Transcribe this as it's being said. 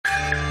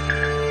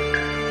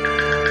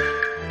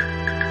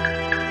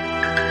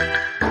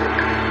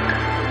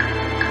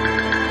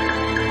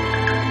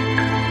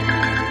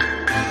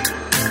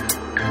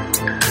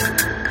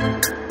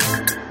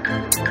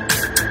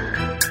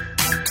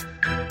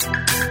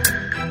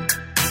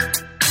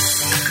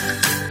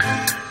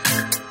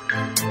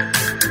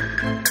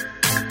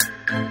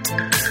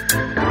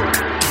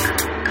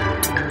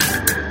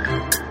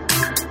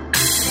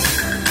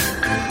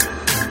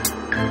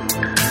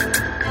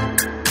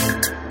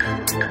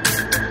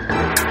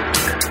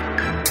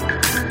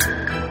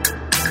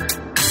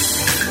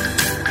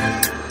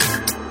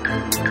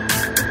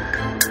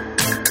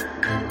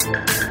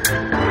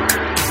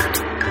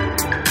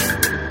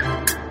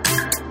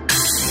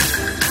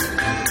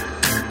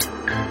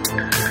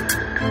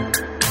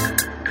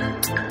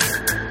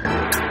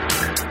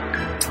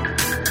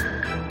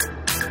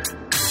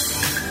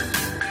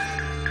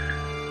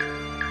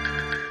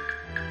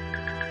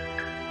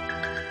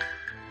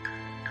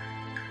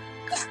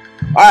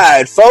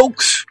Alright,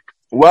 folks,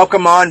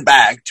 welcome on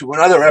back to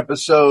another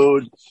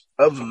episode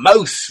of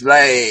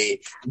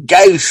Mostly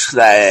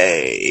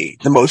Ghostly,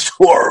 the most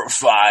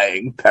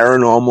horrifying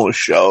paranormal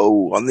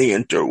show on the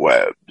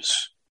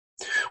interwebs.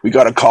 We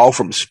got a call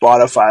from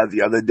Spotify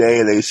the other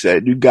day. They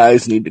said, you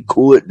guys need to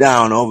cool it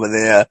down over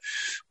there.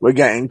 We're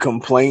getting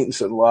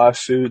complaints and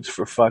lawsuits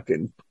for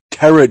fucking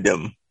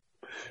terrorism.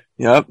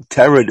 Yep,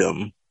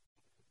 terrorism.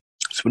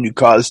 It's when you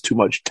cause too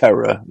much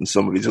terror in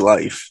somebody's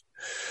life.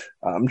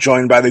 I'm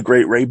joined by the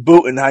great Ray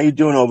Booten. How you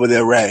doing over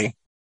there, Ray?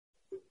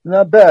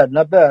 Not bad,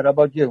 not bad. How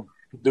about you?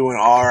 Doing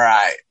all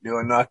right.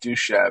 Doing not too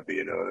shabby,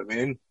 you know what I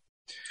mean?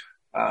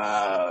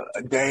 A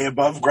day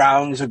above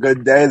ground's a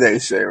good day, they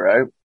say,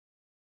 right?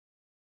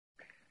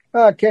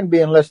 It can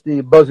be unless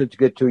the buzzards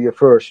get to you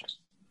first.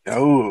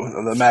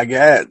 Oh, the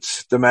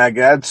maggots. The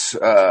maggots.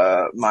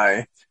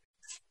 On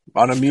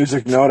a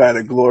music note, I had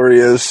a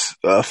glorious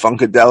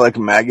Funkadelic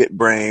Maggot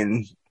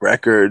Brain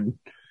record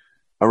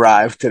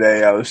arrived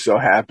today. I was so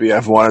happy.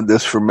 I've wanted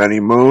this for many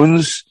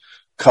moons.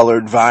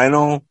 Colored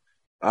vinyl.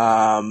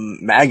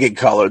 Maggot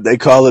colored. They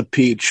call it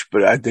peach,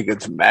 but I think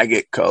it's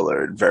maggot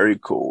colored. Very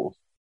cool.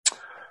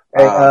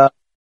 Hey,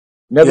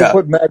 never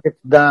put maggots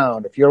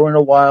down. If you're in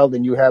the wild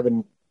and you have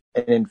an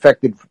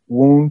infected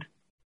wound,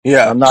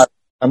 I'm not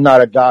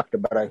a doctor,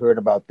 but I heard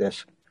about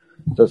this.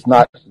 So it's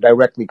not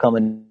directly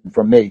coming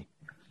from me.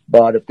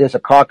 But if there's a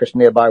carcass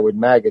nearby with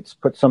maggots,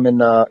 put some in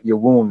your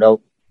wound.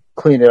 They'll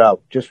clean it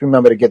out. Just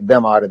remember to get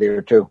them out of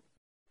there too.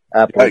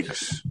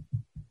 Yikes.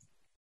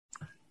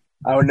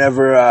 I would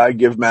never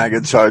give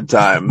maggots a hard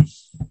time.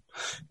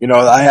 You know,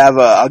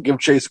 I'll give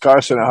Chase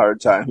Carson a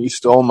hard time. He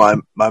stole my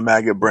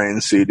Maggot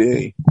Brain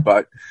CD.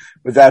 But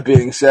with that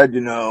being said,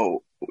 you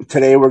know,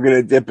 today we're going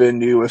to dip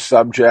into a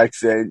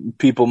subject that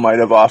people might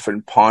have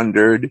often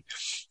pondered.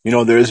 You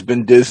know, there's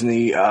been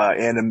Disney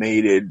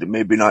animated,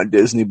 maybe not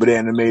Disney, but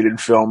animated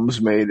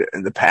films made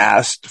in the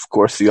past. Of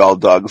course, the All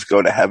Dogs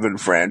Go to Heaven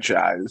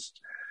franchise.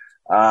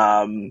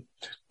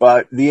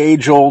 But the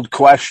age-old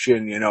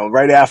question, you know,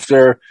 right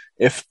after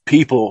if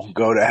people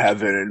go to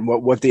heaven and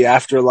what the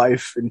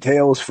afterlife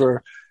entails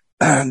for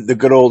the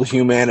good old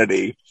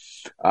humanity.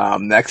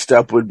 Next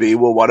up would be,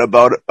 well, what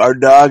about our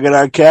dog and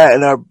our cat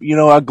and our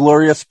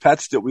glorious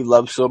pets that we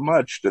love so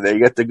much? Do they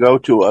get to go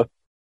to a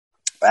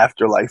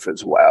afterlife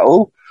as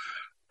well?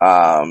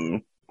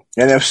 And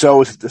if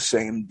so, is it the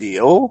same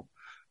deal?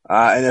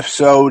 And if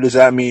so, does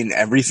that mean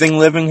everything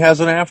living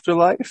has an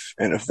afterlife?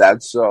 And if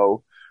that's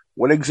so,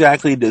 what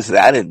exactly does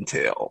that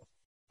entail?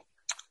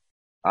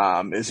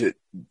 Is it,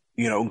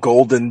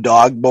 golden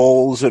dog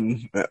bowls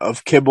and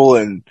of kibble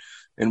and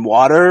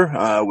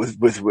water, with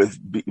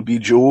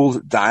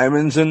bejeweled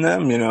diamonds in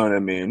them? You know what I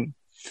mean?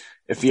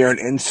 If you're an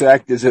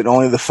insect, is it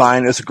only the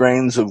finest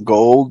grains of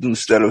gold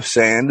instead of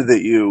sand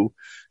that you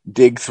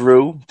dig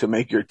through to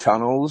make your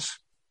tunnels?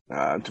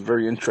 It's a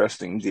very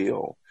interesting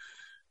deal.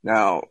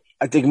 Now,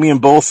 I think me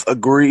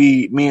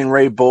and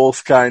Ray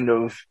both kind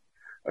of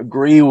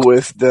agree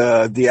with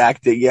the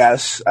act that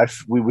yes,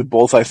 we would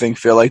both, I think,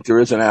 feel like there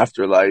is an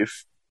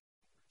afterlife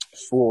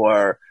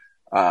for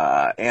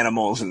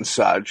animals and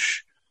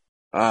such.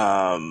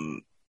 Now,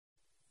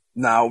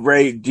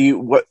 Ray,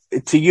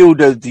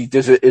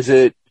 is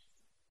it?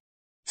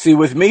 See,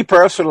 with me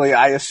personally,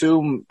 I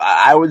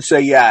would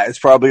say, yeah, it's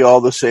probably all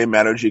the same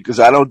energy because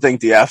I don't think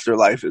the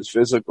afterlife is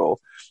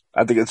physical.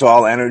 I think it's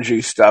all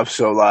energy stuff,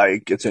 so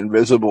like it's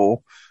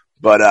invisible.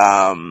 But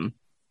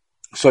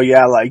so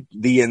yeah, like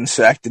the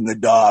insect and the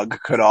dog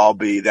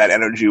that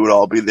energy would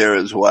all be there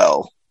as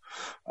well.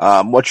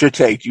 What's your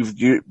take? Do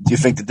you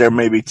think that there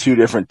may be two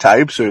different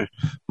types or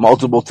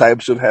multiple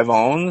types of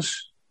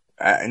heavens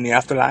in the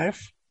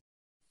afterlife?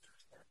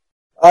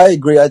 I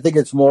agree. I think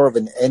it's more of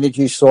an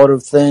energy sort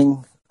of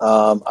thing.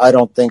 I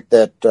don't think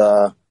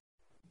that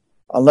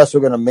unless we're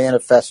going to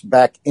manifest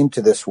back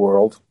into this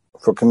world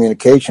for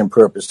communication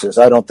purposes,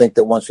 I don't think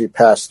that once we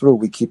pass through,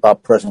 we keep our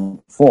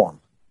present form.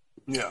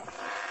 Yeah.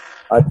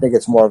 I think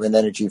it's more of an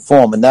energy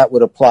form, and that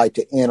would apply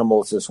to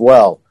animals as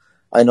well.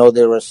 I know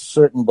there are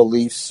certain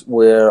beliefs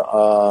where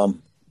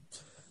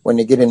when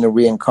you get into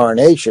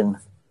reincarnation,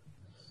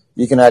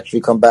 you can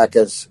actually come back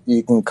as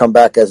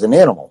an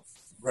animal.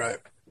 Right.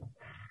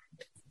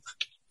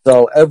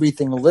 So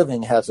everything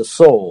living has a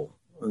soul,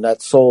 and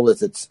that soul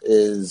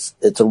is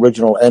its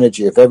original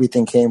energy. If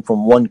everything came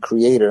from one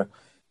creator,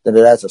 then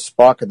it has a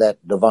spark of that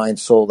divine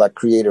soul, that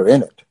creator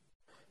in it.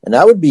 And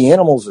that would be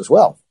animals as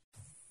well.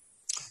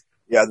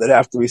 Yeah, there'd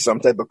have to be some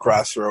type of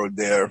crossroad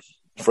there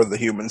for the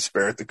human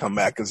spirit to come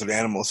back as an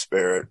animal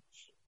spirit.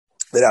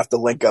 They'd have to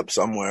link up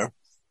somewhere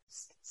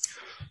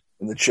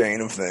in the chain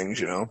of things,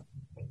 you know?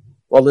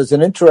 Well, there's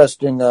an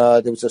interesting,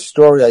 there was a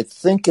story, I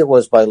think it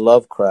was by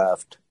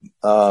Lovecraft,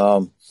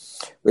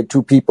 where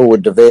two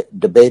men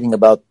debating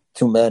about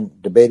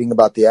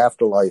the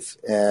afterlife,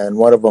 and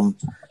one of them,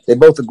 they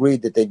both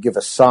agreed that they'd give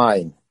a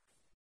sign,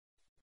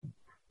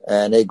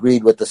 and they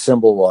agreed what the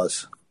symbol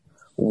was.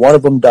 One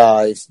of them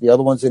dies, the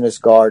other one's in his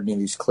garden,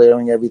 and he's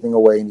clearing everything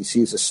away, and he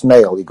sees a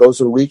snail. He goes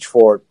to reach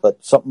for it,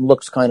 but something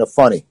looks kind of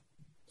funny.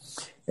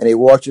 and he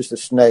watches the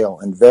snail,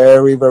 and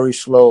very, very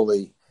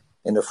slowly,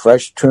 in the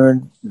fresh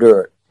turned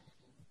dirt,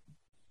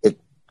 it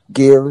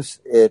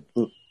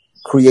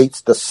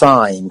creates the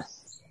sign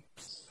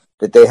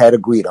that they had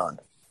agreed on.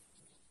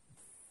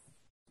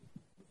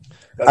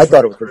 I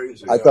thought it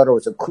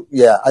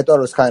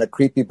was kind of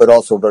creepy, but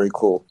also very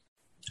cool.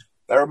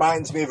 That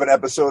reminds me of an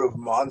episode of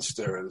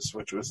Monsters,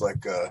 which was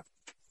like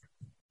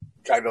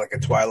kind of like a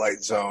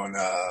Twilight Zone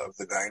of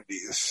the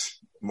 90s.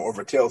 More of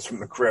a Tales from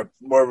the Crypt,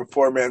 more of a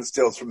poor man's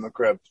Tales from the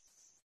Crypt.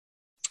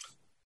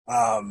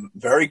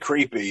 Very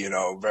creepy,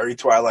 very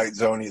Twilight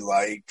Zone-y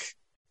like.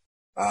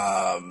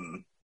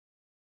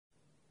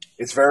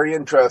 It's very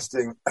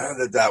interesting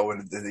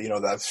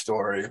that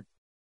story.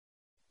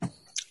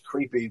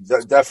 Creepy,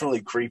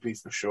 definitely creepy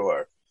for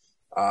sure.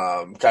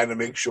 Kind of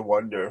makes you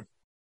wonder.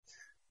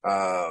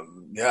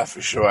 Yeah,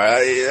 for sure.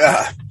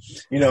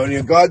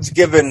 God's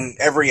given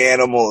every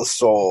animal a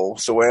soul,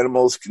 so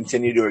animals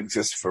continue to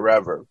exist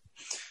forever.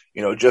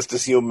 Just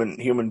as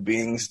human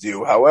beings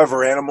do.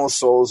 However, animal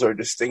souls are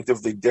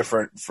distinctively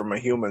different from a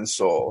human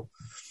soul.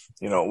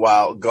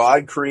 While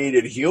God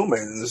created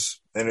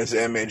humans in his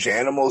image,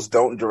 animals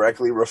don't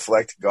directly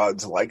reflect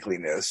God's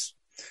likeness.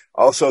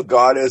 Also,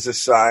 God has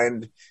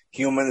assigned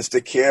humans to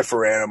care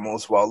for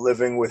animals while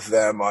living with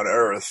them on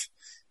earth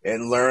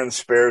and learn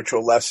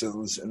spiritual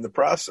lessons in the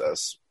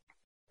process,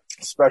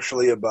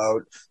 especially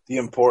about the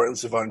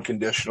importance of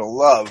unconditional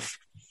love,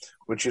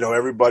 which,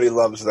 everybody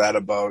loves that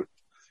about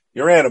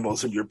your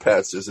animals and your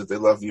pets, is that they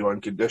love you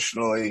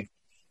unconditionally,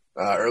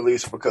 or at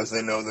least because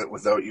they know that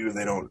without you,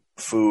 they don't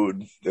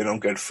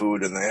get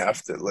food and they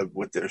have to live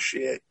with their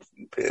shit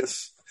and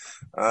piss.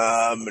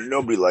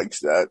 Nobody likes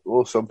that.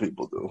 Well, some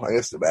people do. I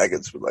guess the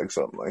maggots would like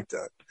something like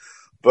that.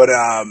 But,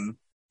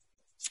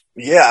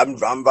 yeah, I'm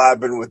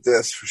vibing with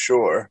this for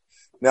sure.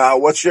 Now,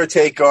 what's your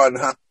take on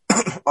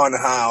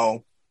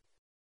how,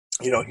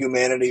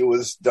 humanity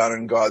was done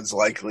in God's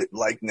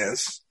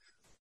likeness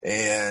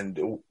and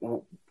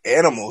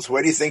animals?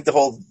 Where do you think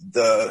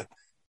where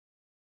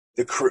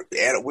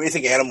do you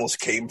think animals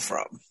came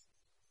from?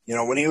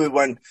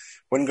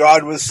 When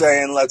God was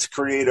saying, let's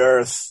create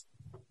Earth,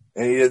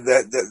 and he did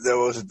that there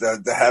was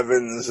the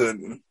heavens,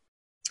 and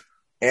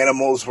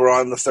animals were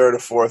on the third or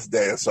fourth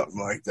day or something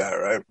like that,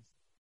 right?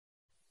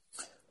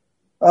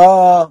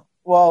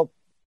 Well,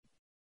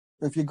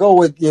 if you go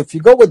with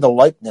the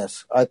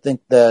likeness, I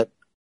think that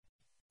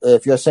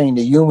if you're saying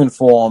the human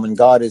form and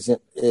God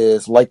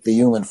is like the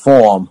human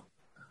form,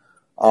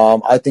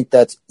 I think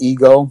that's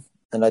ego,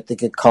 and I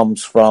think it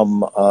comes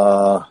from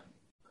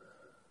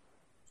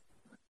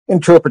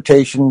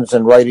interpretations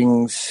and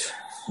writings,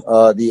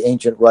 the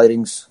ancient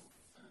writings.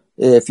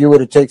 If you were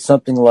to take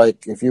something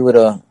like, if you were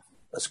to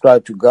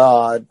ascribe to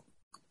God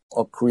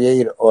or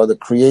the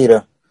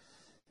creator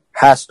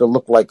has to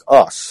look like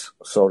us,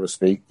 so to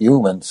speak,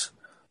 humans,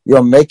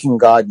 you're making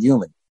God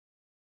human.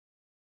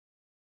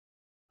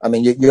 I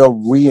mean, you're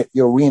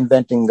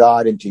reinventing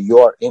God into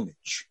your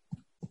image.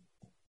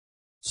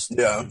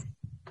 Yeah.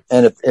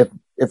 And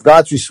if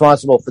God's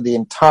responsible for the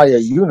entire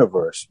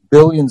universe,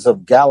 billions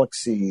of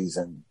galaxies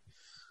and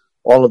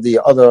all of the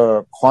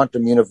other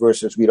quantum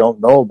universes we don't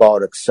know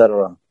about,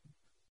 etc.,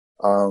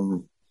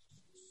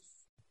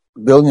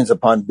 billions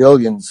upon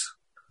billions,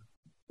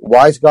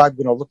 why is God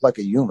going to look like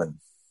a human?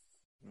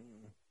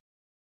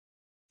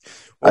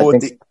 Well, I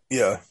think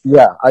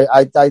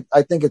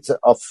it's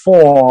a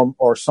form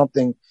or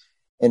something,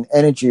 an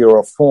energy or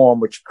a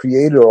form which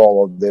created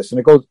all of this, and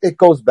it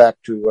goes back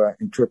to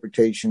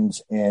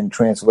interpretations and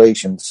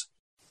translations.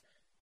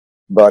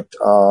 But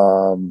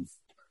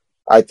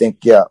I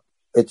think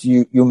it's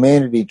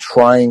humanity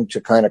trying to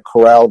kind of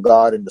corral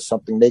God into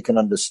something they can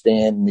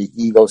understand, and the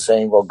ego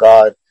saying, "Well,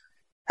 God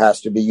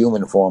has to be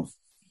human form."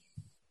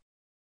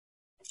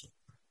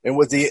 And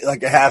with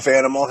like a half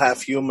animal,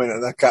 half human,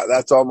 and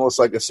that's almost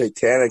like a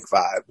satanic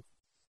vibe,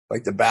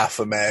 like the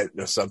Baphomet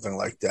or something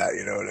like that.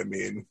 You know what I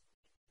mean?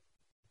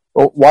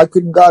 Well, why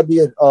couldn't God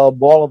be a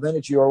ball of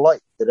energy or light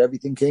that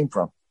everything came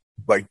from?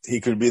 Like he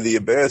could be the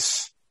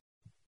abyss,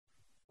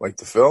 like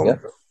the film.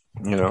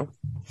 Yeah.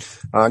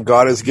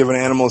 God has given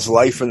animals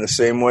life in the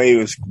same way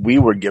as we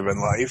were given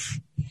life.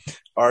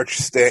 Arch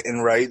Stanton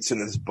writes in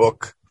his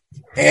book,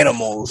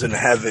 Animals in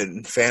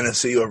Heaven,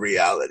 Fantasy or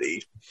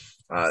Reality.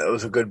 That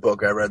was a good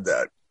book. I read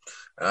that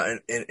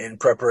in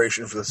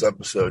preparation for this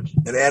episode.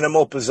 An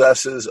animal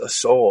possesses a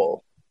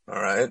soul.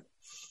 All right.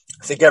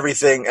 I think every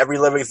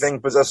living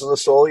thing possesses a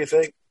soul, you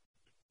think?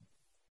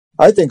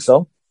 I think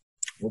so.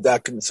 Would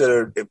that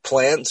consider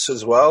plants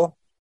as well?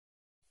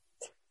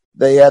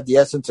 They have the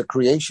essence of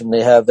creation.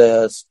 They have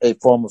a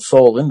form of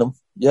soul in them.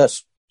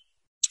 Yes.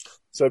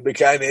 So it'd be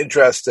kind of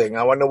interesting.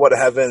 I wonder what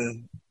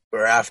heaven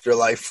or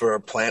afterlife for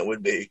a plant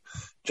would be.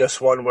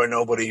 Just one where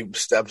nobody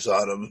steps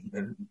on them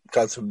and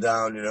cuts them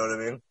down, you know what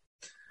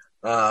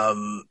I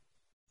mean?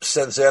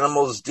 Since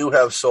animals do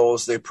have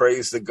souls, they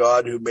praise the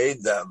God who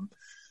made them,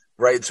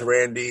 writes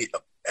Randy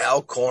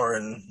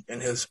Alcorn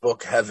in his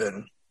book,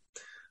 Heaven.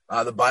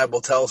 The Bible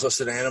tells us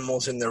that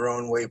animals in their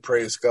own way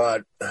praise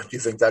God. Do you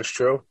think that's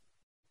true?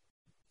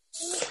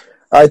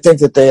 I think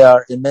that they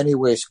are in many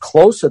ways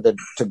closer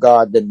to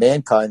God than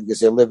mankind because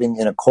they're living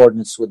in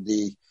accordance with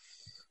the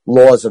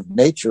laws of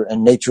nature,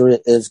 and nature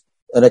is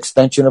an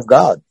extension of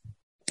God.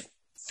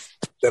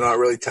 They're not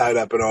really tied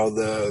up in all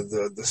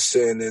the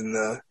sin and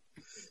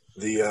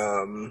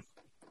the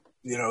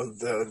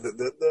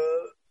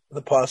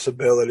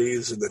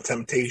possibilities and the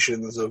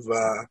temptations of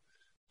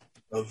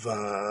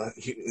the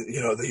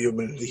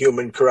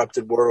human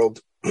corrupted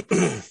world.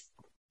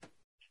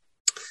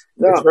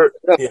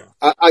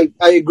 I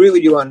agree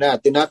with you on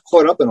that. They're not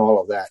caught up in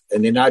all of that,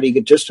 and they're not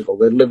egotistical.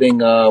 They're living,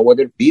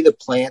 whether it be the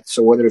plants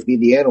or whether it be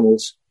the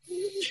animals,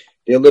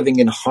 they're living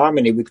in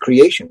harmony with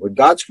creation, with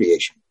God's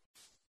creation.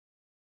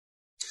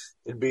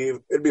 It'd be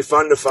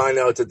fun to find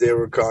out that they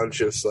were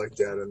conscious like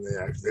that, and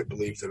they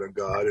believed in a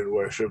God and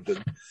worshipped.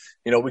 And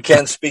we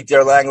can't speak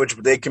their language,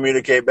 but they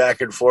communicate back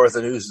and forth.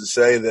 And who's to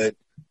say that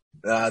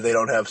they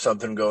don't have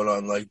something going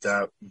on like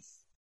that?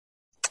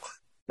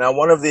 Now,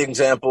 one of the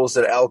examples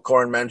that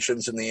Alcorn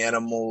mentions in the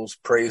animals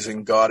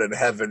praising God in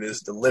heaven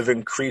is the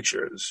living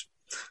creatures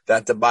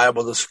that the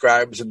Bible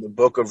describes in the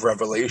book of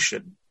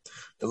Revelation.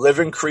 The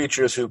living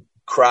creatures who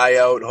cry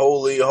out,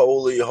 "Holy,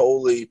 holy,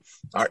 holy,"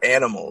 are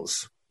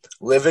animals.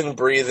 Living,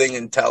 breathing,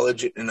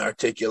 intelligent, and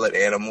articulate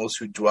animals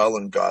who dwell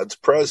in God's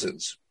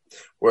presence,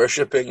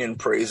 worshiping and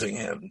praising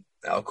Him,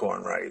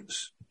 Alcorn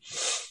writes.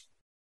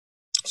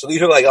 So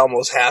these are like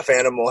almost half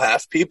animal,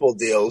 half people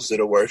deals that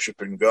are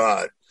worshiping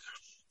God,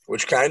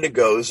 which kind of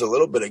goes a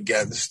little bit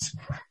against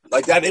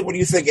like that. When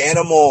you think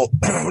animal,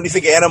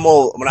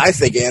 when I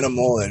think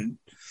animal and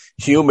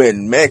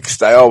human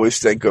mixed, I always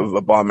think of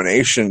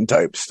abomination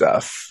type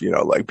stuff,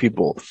 like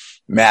people,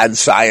 mad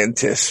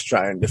scientists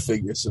trying to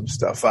figure some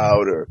stuff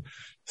out or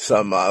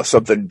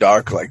something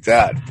dark like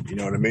that. You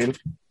know what I mean?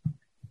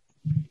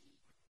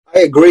 I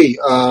agree.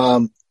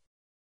 And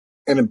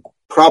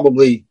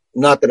probably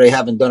not that I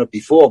haven't done it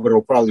before, but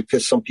it'll probably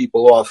piss some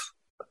people off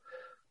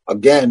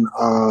again.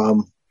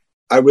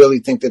 I really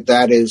think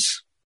that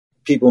is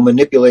people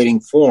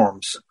manipulating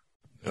forms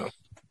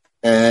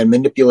and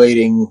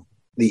manipulating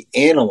the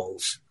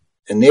animals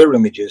and their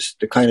images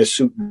to kind of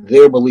suit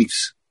their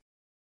beliefs.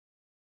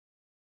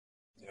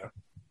 Yeah.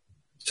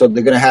 So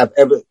they're going to have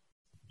to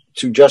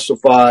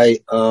justify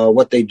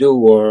what they do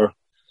or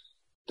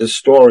the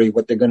story.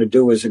 What they're going to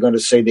do is they're going to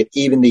say that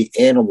even the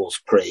animals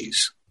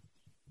praise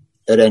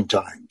at end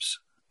times.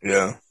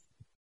 Yeah.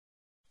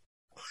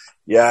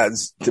 Yeah,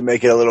 it's to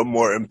make it a little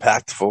more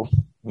impactful,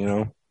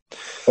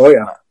 Oh,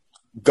 yeah.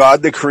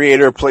 God, the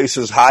creator,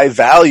 places high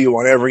value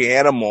on every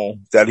animal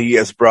that he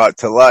has brought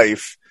to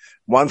life.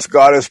 Once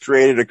God has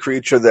created a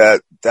creature,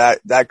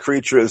 that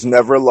creature is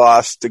never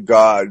lost to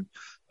God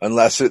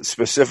unless it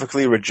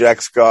specifically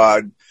rejects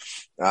God.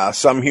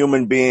 Some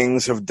human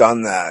beings have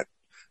done that.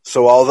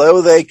 So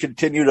although they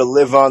continue to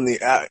live on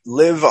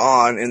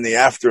in the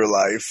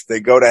afterlife, they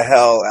go to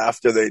hell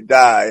after they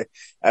die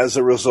as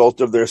a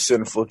result of their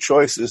sinful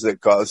choices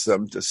that cause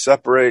them to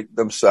separate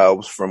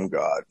themselves from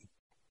God.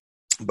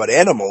 But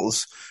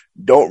animals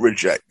don't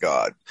reject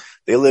God.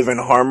 They live in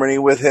harmony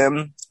with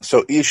him.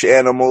 So each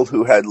animal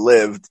who had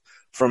lived,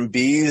 from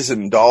bees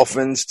and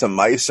dolphins to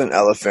mice and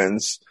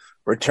elephants,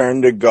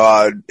 return to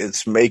God,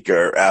 its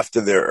maker,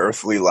 after their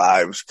earthly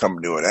lives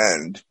come to an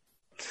end.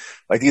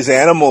 Like these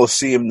animals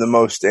seem the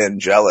most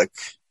angelic.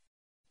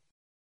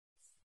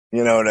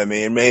 You know what I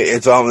mean?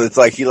 It's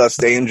like he lets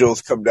the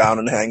angels come down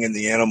and hang in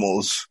the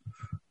animals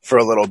for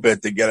a little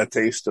bit to get a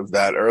taste of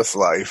that earth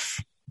life.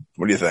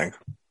 What do you think?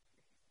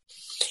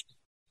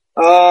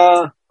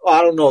 I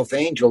don't know if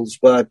angels,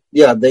 but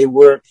yeah, they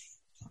were,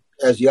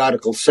 as the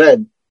article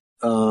said,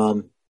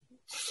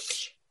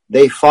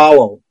 they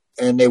follow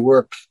and they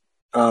work,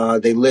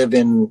 they live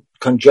in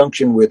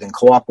conjunction with and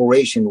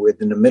cooperation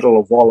with in the middle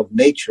of all of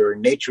nature.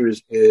 And nature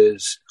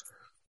is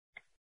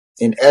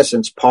in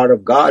essence part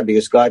of God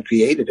because God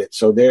created it.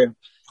 So they're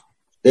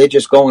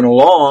just going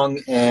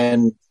along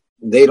and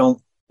they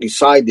don't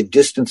decide to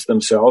distance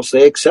themselves.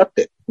 They accept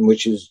it,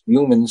 which is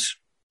humans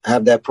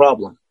have that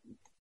problem.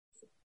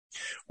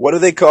 What do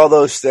they call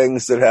those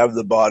things that have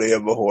the body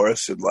of a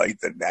horse and like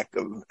the neck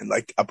of and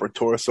like upper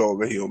torso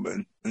of a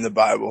human in the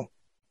Bible?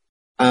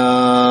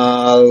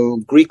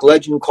 Greek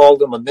legend called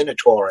them a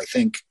minotaur, I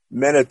think.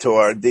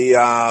 Minotaur.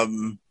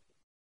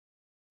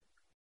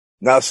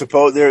 Now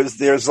suppose there's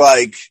you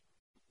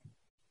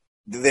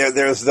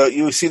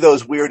see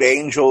those weird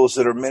angels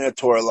that are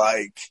minotaur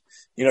like.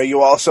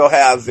 You also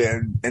have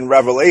in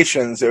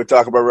Revelations, they were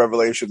talking about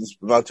Revelations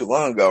not too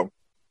long ago.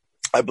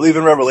 I believe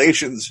in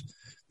Revelations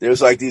there's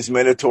like these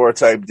minotaur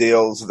type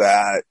deals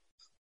that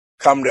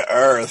come to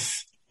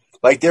Earth.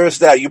 Like there's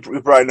that, you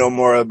probably know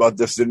more about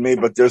this than me,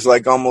 but there's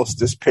like almost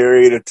this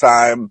period of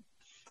time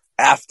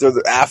after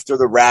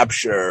the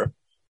rapture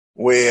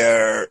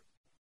where,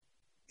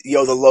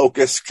 the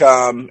locusts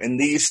come and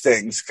these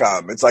things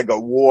come. It's like a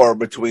war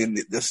between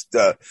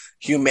the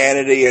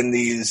humanity and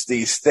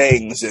these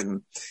things,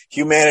 and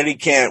humanity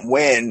can't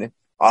win,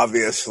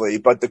 obviously,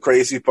 but the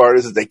crazy part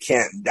is that they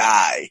can't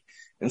die.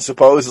 And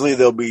supposedly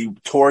they'll be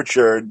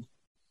tortured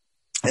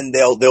and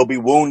they'll be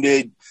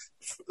wounded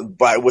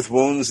with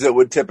wounds that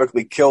would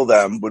typically kill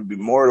them, would be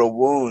mortal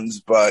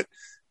wounds, but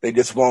they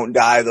just won't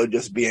die. They'll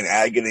just be in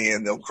agony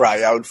and they'll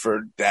cry out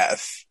for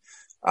death.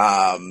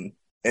 And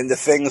the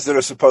things that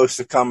are supposed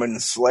to come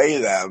and slay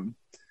them,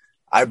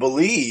 I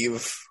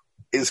believe,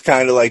 is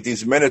kind of like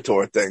these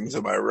Minotaur things.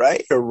 Am I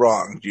right or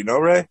wrong? Do you know,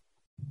 Ray?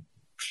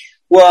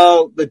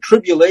 Well, the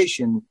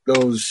tribulation,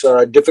 those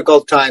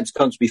difficult times,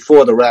 comes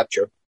before the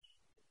rapture.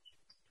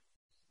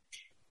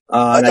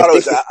 I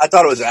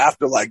thought it was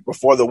after, like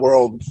before the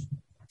world,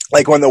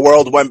 like when the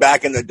world went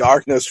back into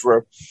darkness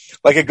for,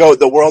 like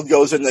the world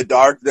goes into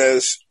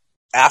darkness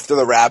after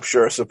the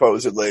rapture,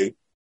 supposedly,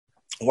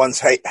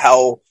 once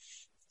hell,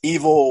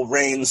 evil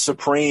reigns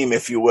supreme,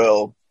 if you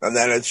will, and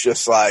then it's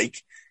just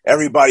like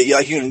everybody,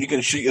 like you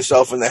can shoot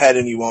yourself in the head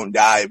and you won't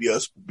die. You'll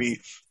just be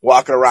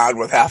walking around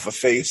with half a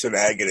face in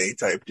agony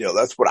type deal.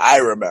 That's what I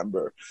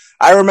remember.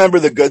 I remember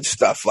the good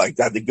stuff like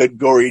that, the good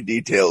gory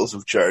details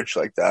of church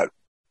like that.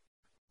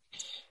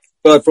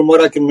 But from what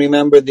I can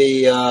remember,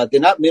 they're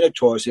not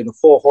Minotaurs, they're the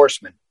four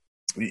horsemen.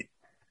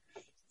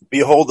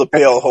 Behold the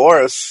pale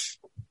horse.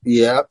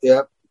 Yeah.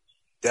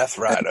 Death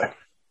Rider.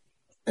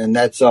 And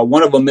that's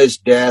one of them is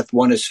death,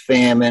 one is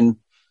famine.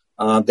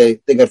 They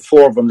got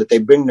four of them that they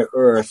bring to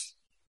earth.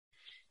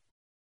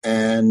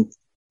 And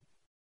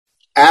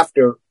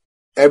after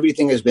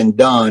everything has been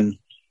done,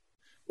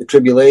 the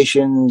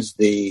tribulations,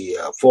 the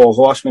four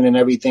horsemen and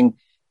everything,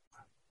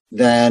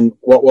 then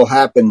what will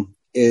happen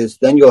is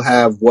then you'll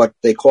have what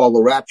they call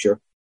the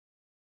rapture,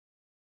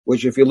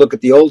 which if you look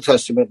at the Old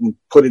Testament and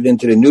put it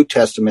into the New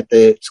Testament,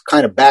 it's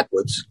kind of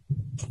backwards,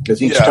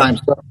 because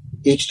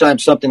each time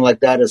something like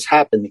that has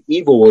happened, the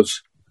evil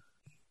was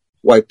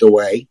wiped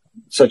away,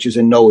 such as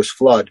in Noah's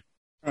flood,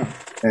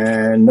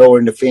 and Noah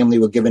and the family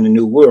were given a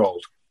new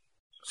world.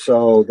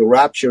 So the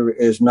rapture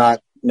is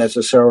not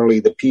necessarily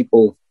the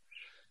people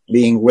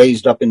being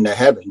raised up into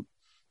heaven.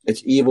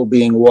 It's evil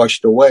being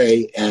washed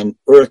away and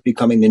earth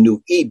becoming the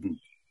new Eden.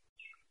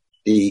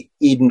 The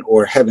Eden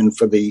or heaven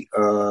for the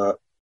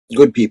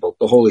good people,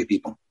 the holy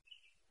people.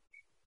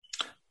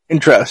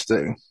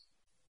 Interesting.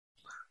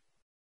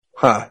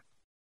 Huh.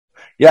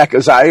 Yeah,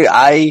 because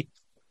as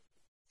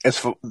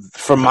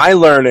from my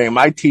learning,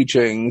 my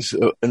teachings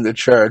in the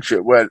church,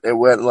 it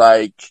went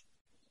like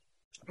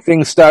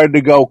things started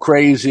to go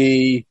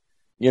crazy,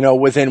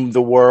 within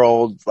the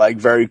world, like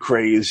very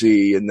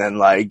crazy, and then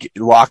like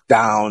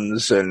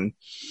lockdowns and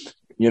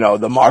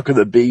the mark of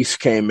the beast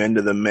came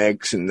into the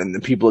mix, and then the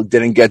people that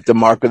didn't get the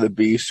mark of the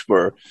beast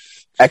were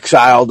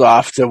exiled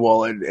off to,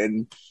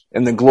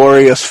 in the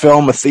glorious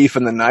film A Thief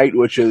in the Night,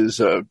 which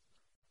is a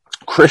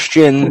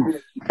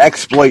Christian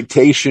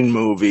exploitation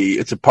movie.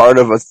 It's a part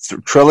of a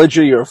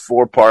trilogy or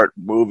 4-part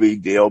movie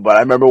deal, but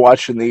I remember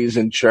watching these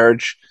in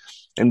church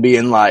and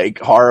being like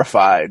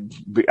horrified.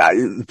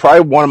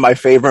 Probably one of my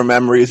favorite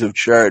memories of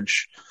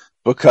church,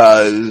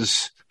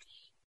 because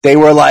they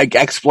were like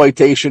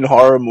exploitation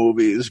horror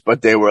movies,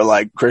 but they were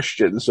like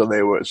Christian. So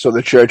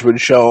the church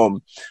would show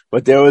them,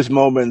 but there was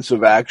moments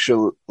of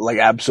actual, like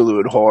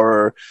absolute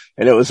horror.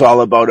 And it was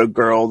all about a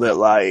girl that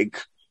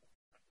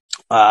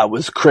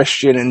was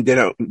Christian and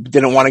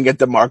didn't want to get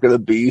the mark of the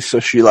beast. So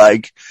she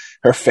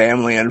her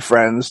family and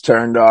friends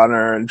turned on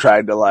her and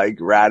tried to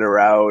rat her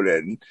out,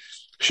 and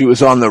she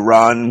was on the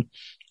run.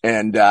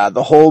 And,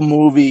 the whole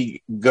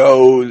movie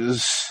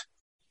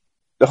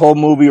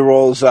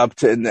rolls up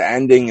to, and the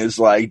ending is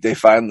they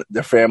find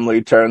the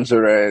family turns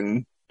her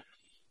in.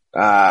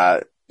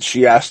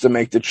 She has to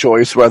make the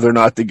choice whether or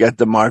not to get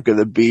the mark of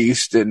the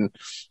beast,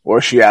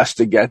 or she has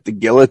to get the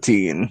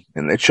guillotine,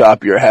 and they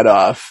chop your head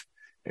off.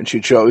 And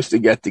she chose to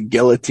get the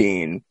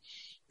guillotine.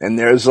 And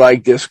there's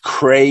this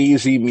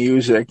crazy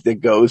music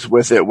that goes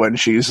with it when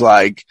she's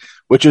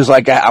which is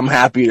I'm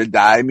happy to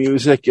die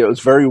music. It was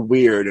very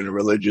weird in a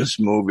religious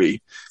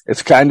movie.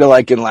 It's kind of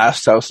like in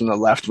Last House on the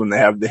Left when they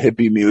have the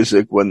hippie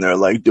music when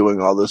they're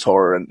doing all this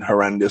horror and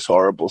horrendous,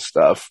 horrible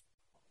stuff.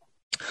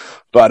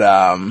 But,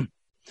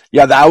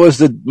 yeah, that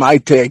was my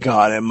take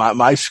on it,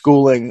 my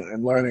schooling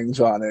and learnings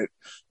on it.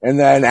 And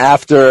then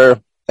after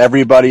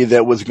everybody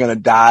that was going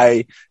to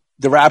die,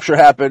 the rapture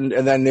happened,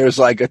 and then there's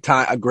a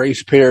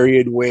grace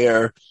period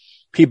where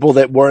people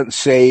that weren't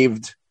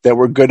saved, that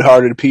were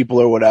good-hearted people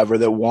or whatever,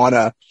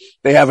 that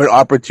they have an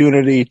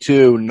opportunity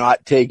to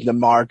not take the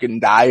mark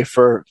and die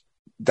for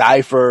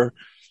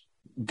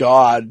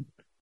God,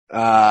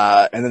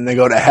 and then they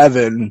go to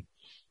heaven.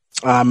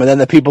 And then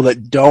the people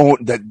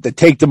that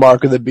take the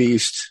mark of the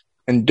beast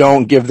and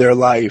don't give their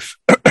life,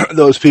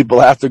 those people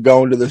have to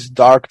go into this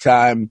dark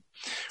time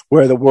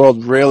where the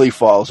world really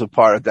falls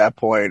apart at that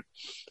point.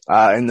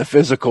 In the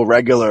physical,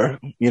 regular,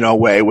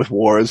 way with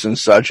wars and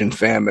such and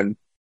famine.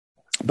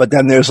 But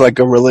then there's a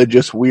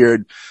religious,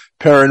 weird,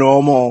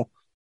 paranormal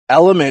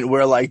element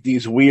where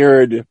these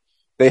weird,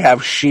 they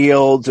have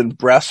shields and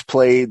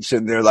breastplates,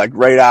 and they're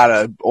right out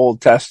of Old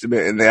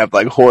Testament, and they have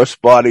horse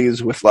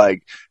bodies with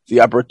the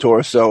upper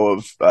torso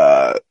of,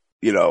 a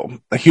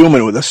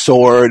human with a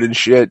sword and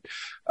shit.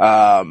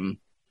 And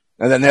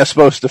and then they're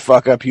supposed to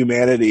fuck up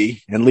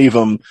humanity and leave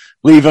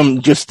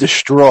them just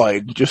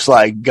destroyed, just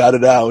like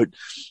gutted out,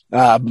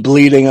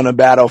 bleeding on a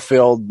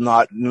battlefield,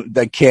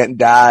 that can't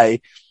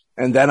die.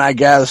 And then I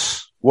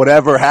guess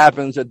whatever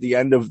happens at the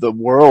end of the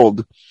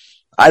world,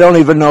 I don't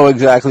even know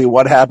exactly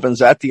what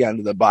happens at the end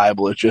of the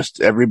Bible. It's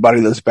just everybody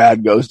that's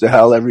bad goes to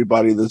hell,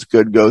 everybody that's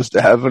good goes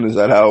to heaven. Is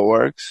that how it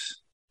works?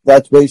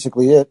 That's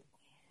basically it.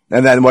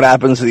 And then what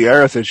happens to the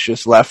earth? It's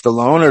just left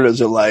alone, or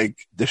does it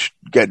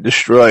get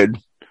destroyed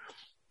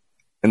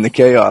in the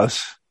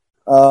chaos?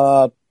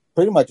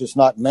 Pretty much it's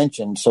not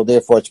mentioned, so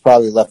therefore it's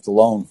probably left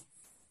alone.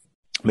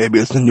 Maybe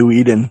it's the New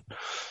Eden.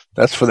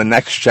 That's for the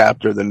next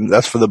chapter. Then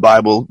that's for the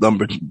Bible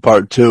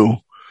part 2.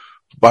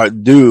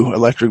 Part 2,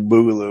 Electric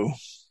Boogaloo.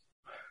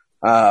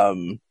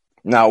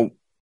 Now,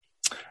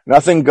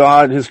 nothing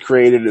God has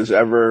created is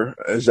ever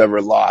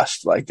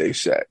lost, like they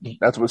said.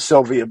 That's what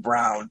Sylvia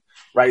Browne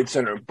writes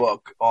in her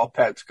book, All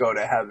Pets Go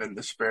to Heaven,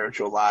 The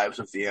Spiritual Lives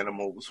of the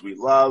Animals We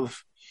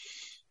Love.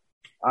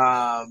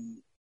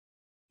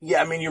 Yeah,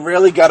 I mean, you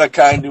really got to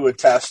kind of do a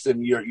test,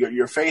 and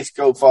your faith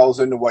falls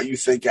into what you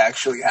think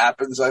actually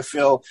happens. I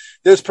feel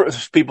there's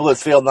people that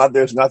feel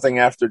there's nothing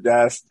after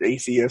death,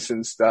 atheists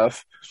and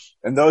stuff,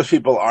 and those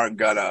people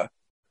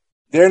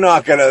they're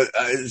not gonna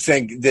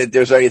think that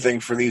there's anything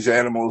for these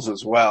animals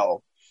as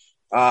well.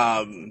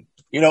 In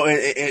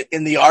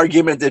the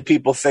argument that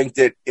people think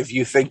that if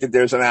you think that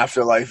there's an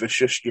afterlife, it's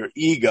just your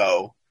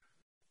ego.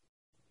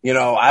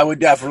 I would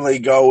definitely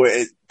go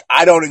with.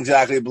 I don't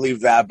exactly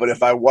believe that, but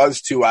if I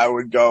was to, I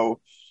would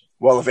go,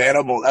 well, if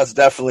animal, that's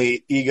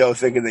definitely ego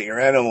thinking that your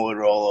animal would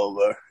roll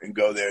over and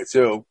go there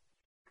too.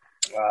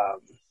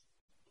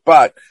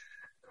 But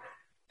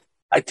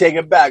I take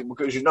it back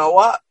because you know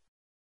what?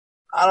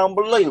 I don't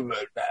believe in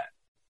that.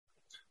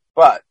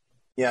 But,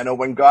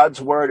 when God's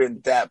word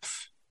in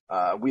depth,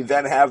 we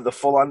then have the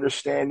full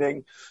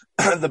understanding.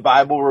 The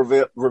Bible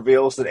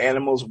reveals that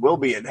animals will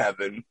be in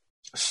heaven.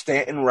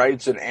 Stanton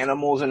writes in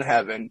Animals in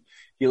Heaven.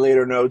 He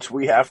later notes,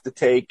 we have to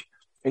take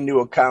into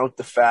account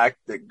the fact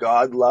that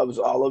God loves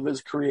all of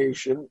his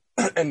creation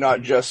and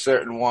not just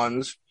certain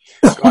ones.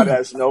 God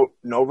has no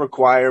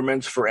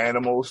requirements for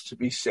animals to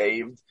be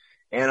saved.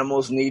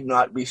 Animals need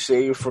not be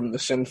saved from the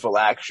sinful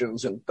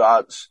actions and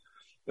thoughts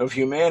of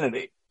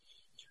humanity.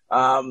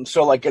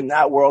 So like in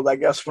that world, I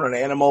guess when an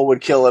animal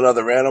would kill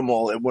another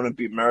animal, it wouldn't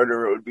be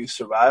murder, it would be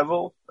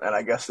survival. And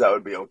I guess that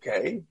would be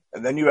okay.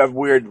 And then you have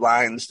weird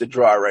lines to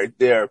draw right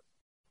there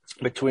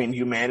between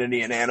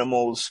humanity and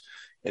animals,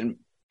 and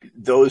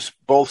those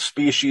both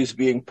species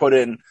being put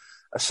in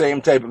a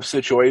same type of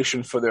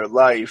situation for their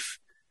life.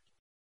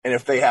 And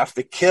if they have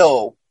to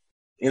kill,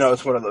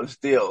 it's one of those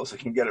deals. It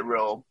can get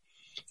real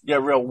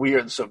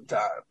weird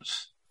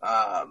sometimes.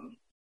 Part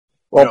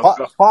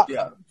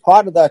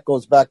of that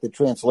goes back to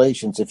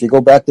translations. If you go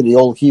back to the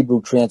Old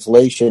Hebrew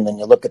translation and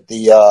you look at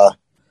the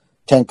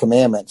 10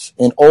 Commandments,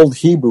 in Old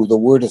Hebrew, the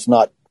word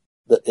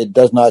it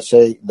does not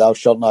say, thou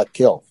shalt not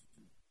kill.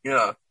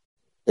 Yeah.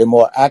 It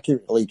more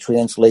accurately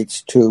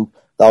translates to,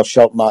 thou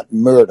shalt not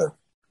murder.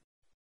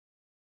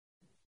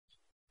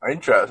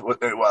 Interesting.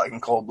 What, like in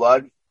cold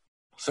blood?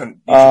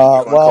 Cold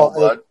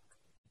blood?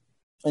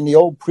 In the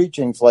old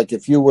preachings, like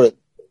if you were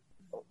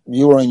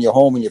in your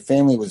home and your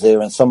family was there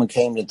and someone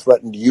came and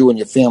threatened you and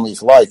your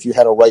family's life, you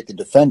had a right to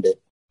defend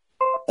it.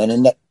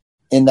 And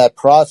in that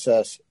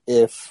process,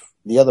 if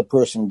the other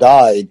person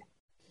died,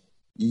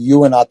 you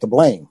were not to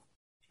blame.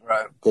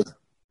 Right. Because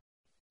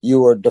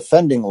you were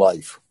defending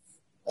life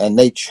and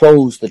they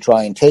chose to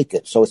try and take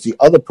it. So it's the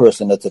other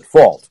person that's at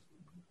fault.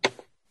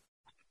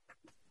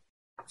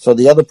 So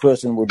the other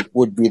person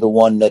would be the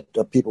one that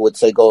people would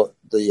say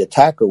the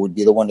attacker would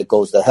be the one that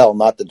goes to hell,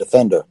 not the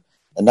defender.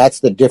 And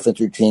that's the difference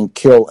between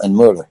kill and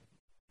murder.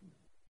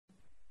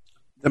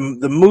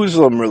 The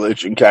Muslim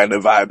religion kind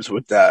of vibes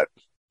with that.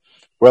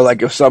 Where,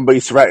 like, if somebody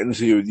threatens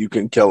you, you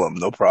can kill them,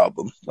 no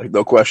problem. Like,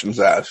 no questions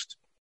asked.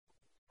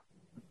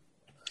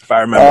 If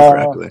I remember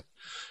correctly.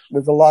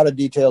 There's a lot of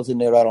details in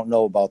there I don't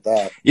know about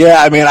that. Yeah,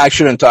 I mean, I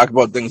shouldn't talk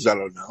about things I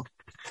don't know.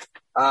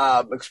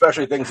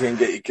 Especially things that can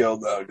get you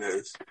killed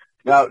nowadays.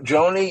 Now,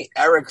 Joni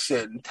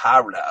Eareckson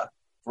Tada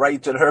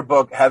writes in her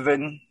book,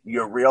 Heaven,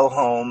 Your Real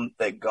Home,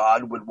 that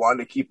God would want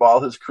to keep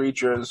all his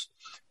creatures.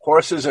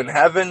 Horses in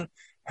heaven?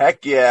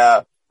 Heck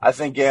yeah. I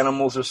think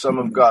animals are some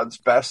of God's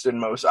best and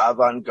most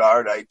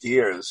avant-garde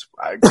ideas.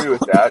 I agree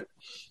with that.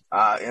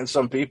 And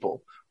some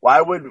people.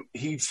 Why would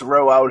he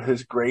throw out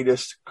his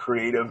greatest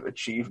creative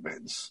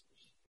achievements?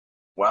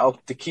 Well,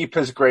 to keep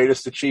his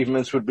greatest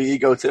achievements would be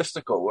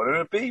egotistical, wouldn't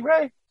it be,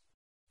 Ray?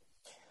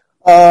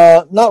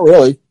 Not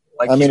really.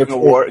 Like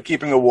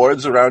keeping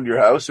awards around your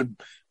house and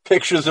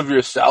pictures of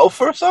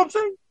yourself or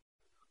something?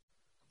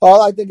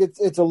 Well, I think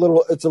it's a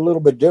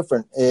little bit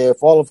different.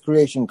 If all of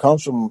creation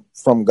comes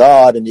from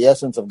God and the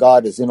essence of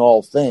God is in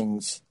all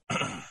things,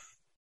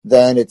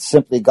 then it's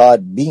simply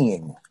God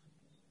being.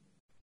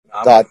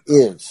 God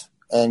is,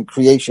 and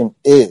creation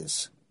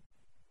is.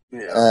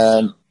 Yeah.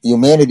 And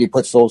humanity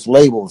puts those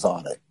labels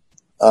on it.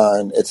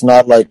 And it's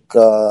not like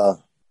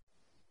God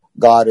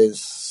is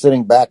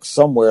sitting back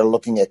somewhere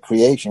looking at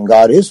creation.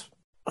 God is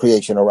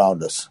creation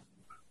around us.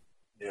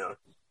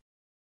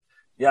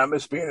 Yeah, I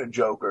miss being a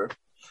joker.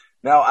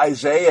 Now,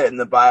 Isaiah in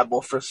the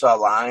Bible foresaw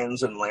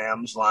lions and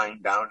lambs lying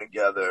down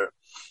together.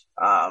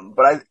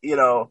 But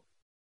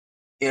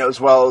as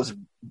well as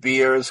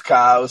bears,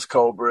 cows,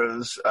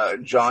 cobras.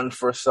 John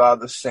foresaw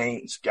the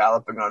saints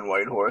galloping on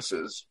white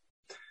horses.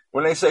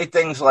 When they say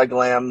things like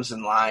lambs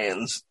and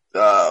lions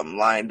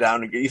lying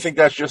down together, you think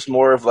that's just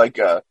more of like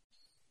a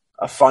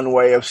fun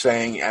way of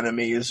saying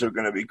enemies are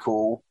going to be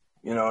cool?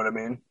 You know what I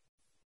mean?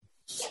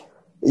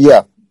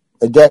 Yeah.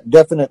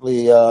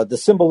 Definitely, the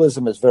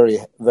symbolism is very,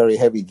 very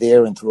heavy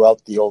there and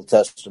throughout the Old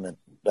Testament.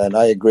 And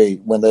I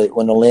agree. When the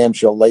lamb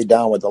shall lay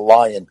down with the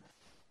lion,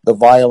 the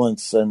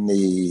violence and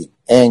the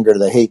anger,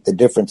 the hate, the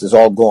difference is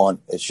all gone.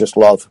 It's just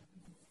love.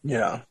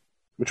 Yeah,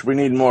 which we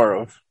need more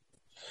of.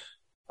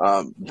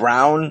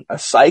 Brown, a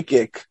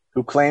psychic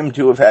who claimed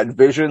to have had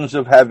visions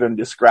of heaven,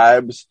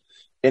 describes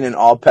in an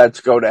All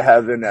Pets Go to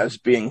Heaven as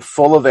being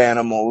full of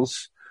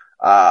animals.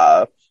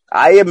 I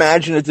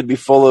imagine it to be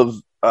full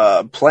of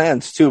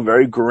plants too,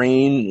 very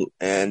green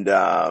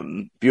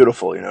and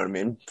beautiful, you know what I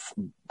mean?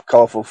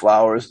 Colorful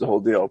flowers, the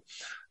whole deal.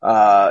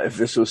 If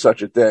this was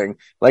such a thing,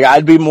 like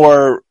I'd be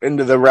more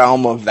into the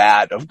realm of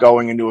that, of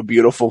going into a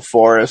beautiful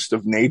forest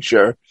of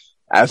nature,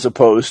 as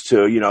opposed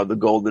to, the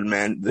golden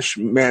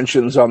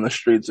mansions on the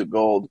streets of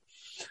gold.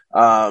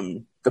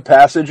 The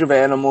passage of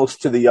animals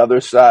to the other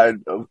side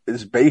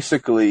is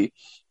basically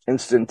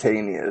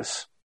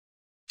instantaneous.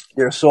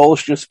 Their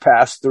souls just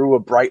pass through a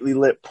brightly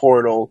lit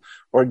portal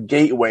or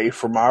gateway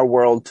from our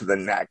world to the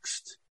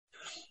next.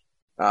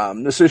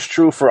 This is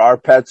true for our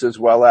pets as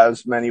well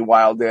as many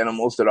wild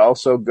animals that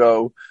also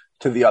go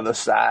to the other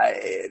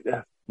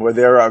side, where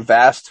there are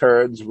vast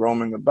herds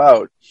roaming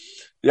about.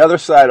 The other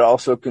side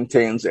also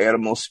contains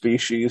animal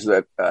species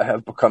that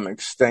have become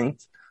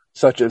extinct,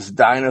 such as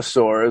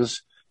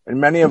dinosaurs,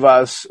 and many of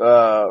us,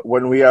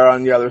 when we are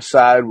on the other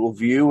side, will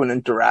view and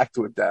interact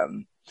with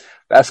them.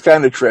 That's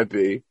kind of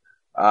trippy.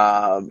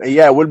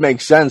 It would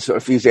make sense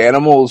if these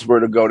animals were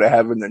to go to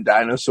heaven, then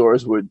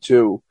dinosaurs would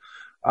too.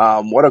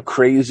 What a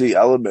crazy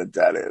element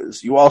that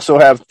is. You also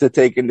have to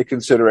take into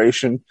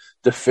consideration,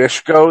 do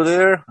fish go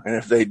there? And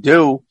if they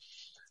do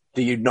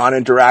you not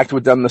interact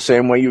with them the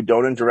same way you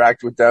don't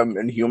interact with them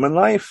in human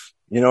life?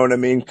 You know what I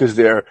mean? Because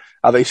are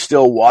they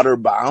still water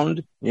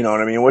bound? You know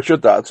what I mean? What's your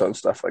thoughts on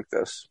stuff like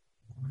this?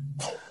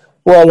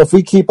 Well, if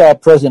we keep our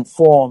present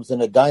forms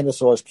and the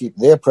dinosaurs keep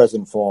their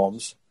present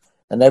forms,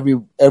 and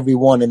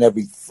everyone and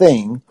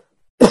everything,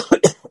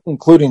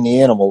 including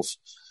the animals,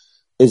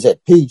 is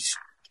at peace.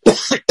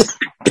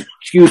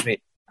 Excuse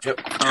me. Yep.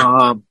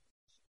 I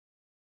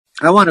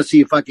want to see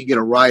if I can get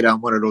a ride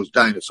on one of those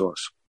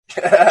dinosaurs.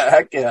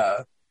 Heck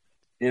yeah.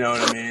 You know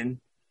what I mean?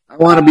 I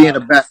want to be in a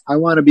back. I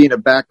want to be in a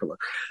back of it.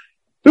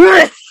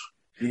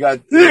 You got.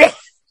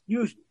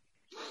 Excuse me.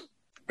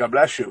 God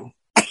bless you.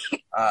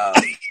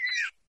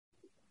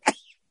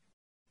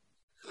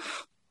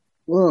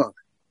 Well,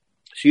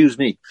 excuse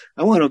me.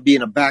 I want to be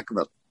in the back of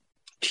a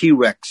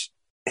T-Rex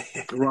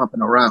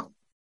romping around.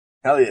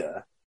 Hell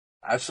yeah.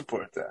 I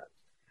support that.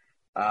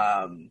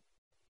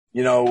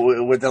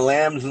 With the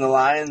lambs and the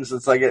lions,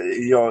 it's like,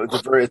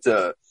 it's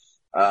a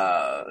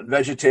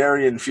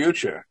vegetarian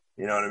future,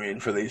 you know what I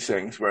mean, for these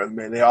things, where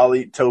they all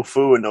eat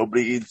tofu and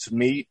nobody eats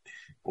meat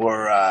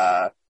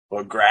or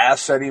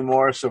grass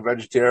anymore. So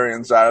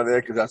vegetarians out of there,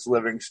 because that's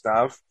living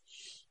stuff.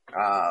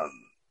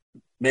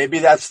 Maybe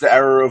that's the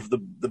era of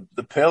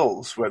the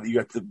pills, whether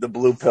you get the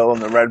blue pill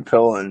and the red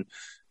pill, and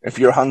if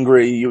you're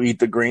hungry, you eat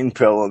the green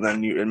pill, and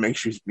then it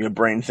makes your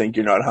brain think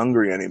you're not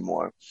hungry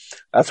anymore.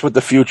 That's what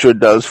the future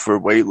does for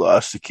weight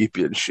loss, to keep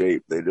you in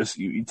shape. They just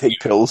you take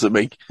pills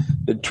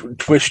that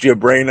twist your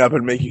brain up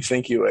and make you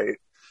think you ate.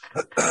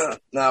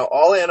 Now,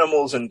 all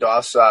animals are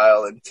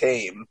docile and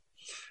tame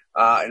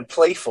and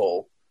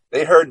playful.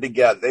 They herd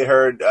together. They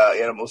herd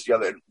animals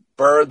together.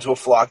 Birds will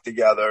flock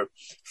together.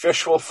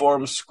 Fish will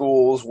form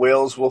schools.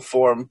 Whales will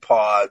form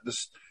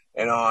pods,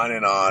 and on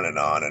and on and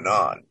on and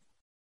on.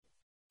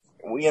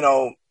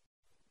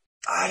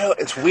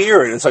 It's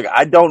weird. It's like,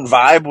 I don't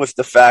vibe with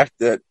the fact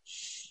that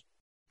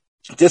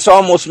this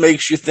almost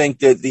makes you think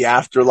that the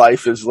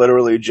afterlife is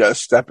literally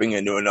just stepping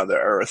into another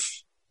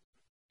Earth.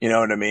 You know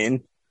what I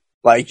mean?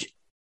 Like,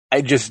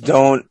 I just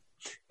don't,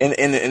 in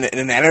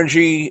an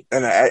energy,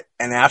 an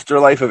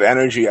afterlife of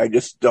energy, I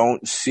just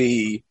don't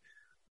see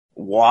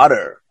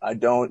water. I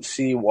don't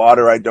see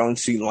water. I don't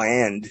see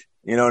land.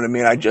 You know what I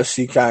mean? I just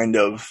see kind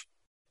of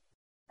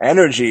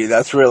energy.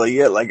 That's really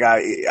it. Like,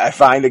 I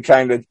find it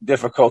kind of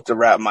difficult to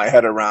wrap my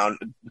head around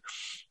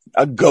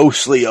a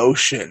ghostly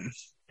ocean.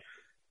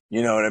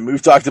 You know what I mean?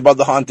 We've talked about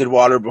the haunted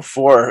water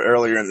before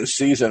earlier in the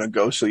season, a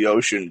ghostly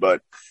ocean,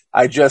 but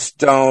I just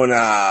don't,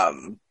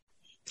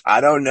 I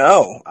don't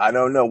know.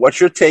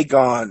 What's your take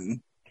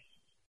on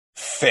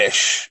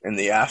fish in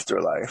the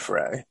afterlife,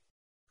 Ray?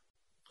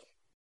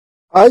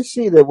 I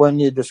see that when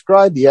you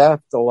describe the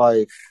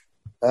afterlife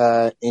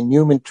in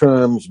human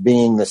terms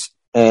being this,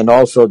 and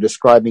also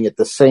describing it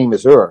the same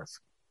as Earth,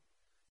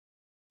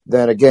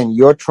 then again,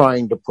 you're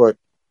trying to put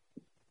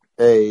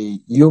a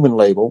human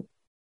label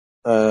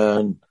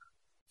and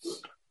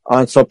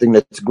on something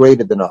that's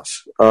greater than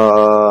us.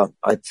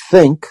 I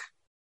think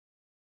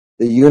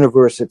the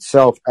universe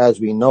itself, as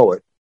we know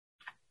it,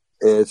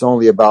 is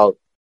only about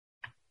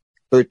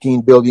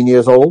 13 billion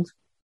years old.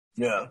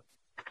 Yeah.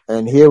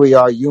 And here we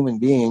are, human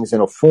beings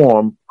in a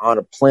form on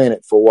a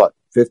planet for what,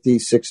 50,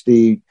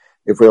 60,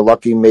 if we're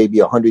lucky, maybe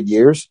 100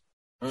 years.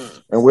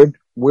 And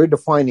we're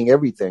defining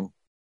everything,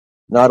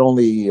 not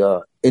only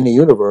in the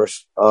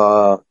universe,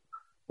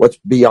 what's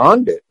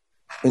beyond it,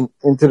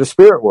 into the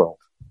spirit world.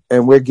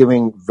 And we're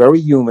giving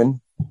very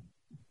human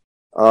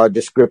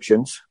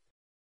descriptions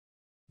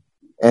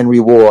and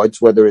rewards,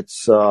 whether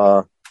it's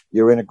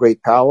you're in a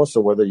great palace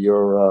or whether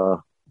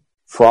you're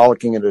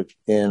frolicking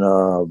in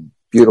a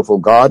beautiful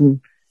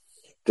garden,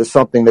 to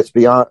something that's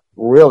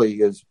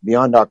is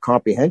beyond our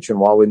comprehension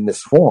while in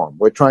this form.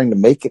 We're trying to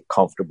make it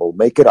comfortable,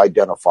 make it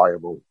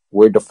identifiable.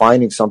 We're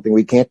defining something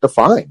we can't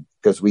define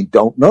because we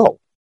don't know.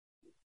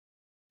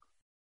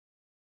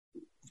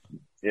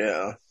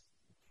 Yeah.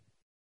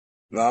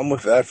 No, I'm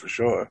with that for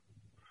sure.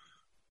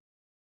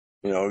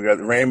 We got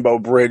the Rainbow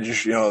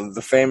Bridge,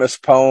 the famous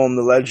poem,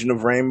 The Legend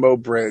of Rainbow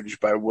Bridge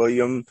by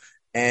William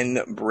N.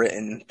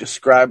 Britton,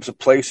 describes a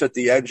place at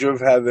the edge of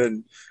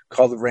heaven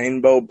called the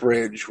Rainbow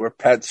Bridge where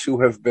pets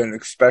who have been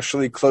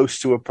especially close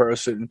to a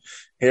person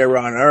here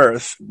on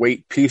earth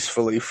wait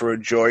peacefully for a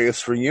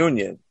joyous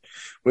reunion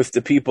with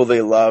the people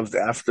they loved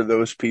after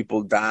those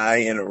people die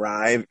and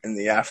arrive in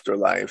the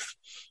afterlife.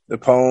 The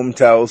poem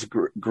tells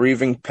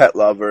grieving pet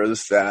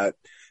lovers that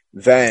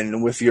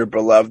then, with your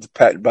beloved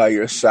pet by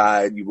your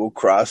side, you will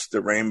cross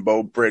the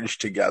Rainbow Bridge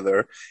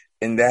together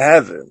into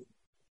heaven.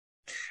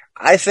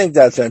 I think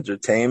that's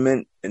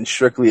entertainment and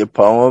strictly a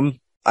poem.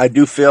 I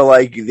do feel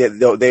like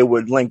they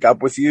would link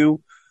up with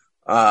you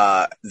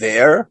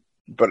there,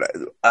 but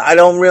I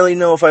don't really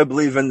know if I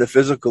believe in the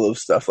physical of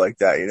stuff like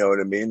that. You know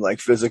what I mean? Like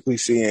physically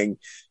seeing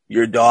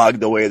your dog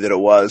the way that it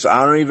was.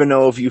 I don't even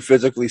know if you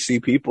physically see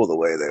people the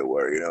way they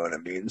were. You know what I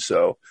mean?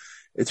 So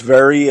it's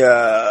very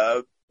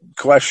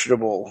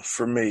questionable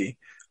for me.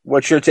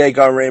 What's your take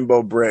on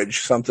Rainbow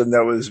Bridge? Something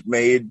that was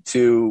made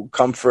to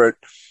comfort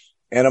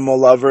animal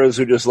lovers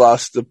who just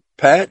lost a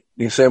pet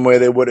the same way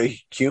they would a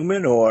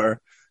human,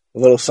 or a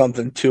little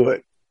something to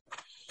it?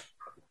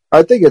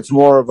 I think it's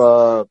more of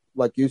a,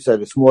 like you said,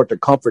 it's more to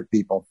comfort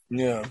people.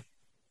 Yeah.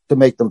 To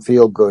make them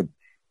feel good.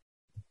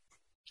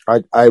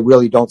 I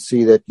really don't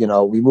see that,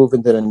 we move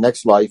into the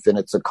next life and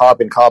it's a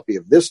carbon copy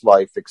of this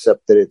life,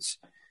 except that it's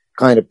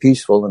kind of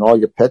peaceful and all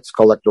your pets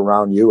collect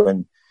around you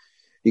and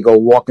you go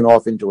walking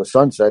off into a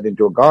sunset,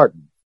 into a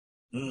garden.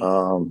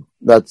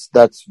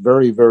 That's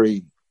very,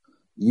 very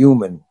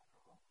human.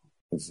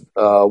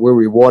 We're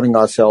rewarding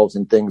ourselves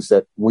in things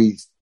that we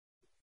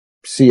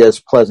see as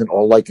pleasant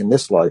or like in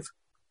this life.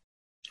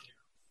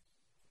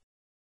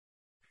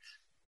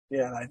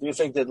 Yeah, I do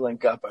think they'd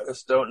link up. I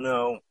just don't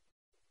know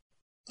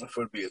if it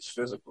would be as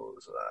physical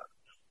as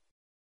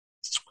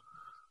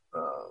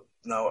that.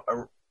 No,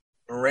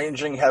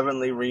 arranging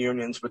heavenly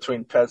reunions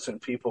between pets and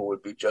people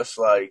would be just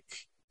like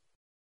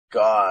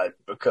God,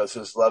 because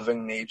his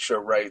loving nature,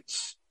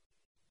 writes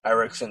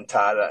Erickson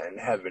Tada in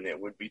Heaven, it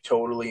would be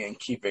totally in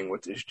keeping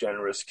with his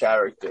generous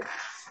character.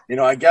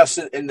 I guess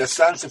in the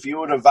sense, if you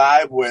were to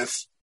vibe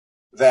with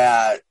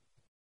that,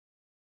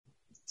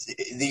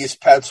 these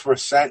pets were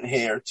sent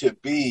here to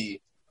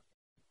be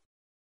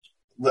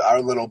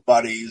our little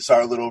buddies,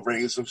 our little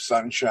rays of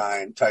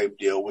sunshine type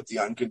deal with the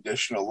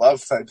unconditional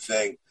love type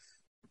thing.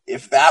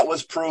 If that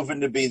was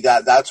proven to be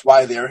that's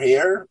why they're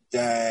here,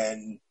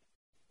 then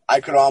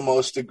I could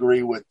almost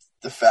agree with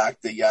the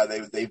fact that, yeah,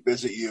 they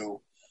visit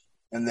you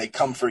and they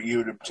comfort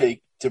you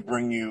to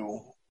bring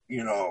you,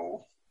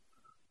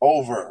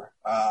 over.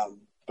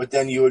 But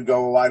then you would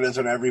go, why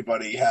doesn't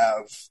everybody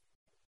have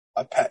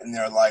a pet in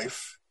their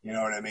life? You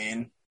know what I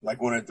mean?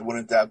 Like,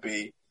 wouldn't that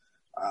be,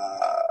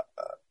 I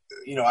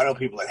know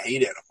people that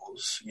hate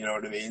animals, you know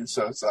what I mean?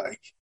 So it's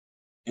like,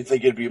 you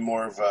think it'd be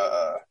more of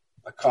a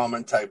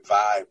common type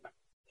vibe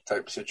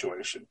type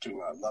situation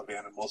to love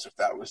animals if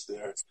that was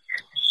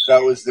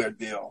their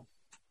deal.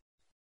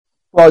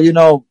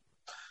 Well,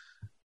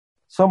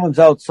 someone's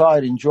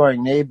outside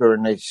enjoying neighbor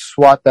and they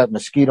swat that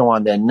mosquito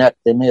on their neck.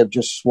 They may have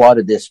just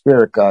swatted their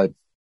spirit guide.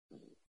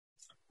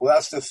 Well,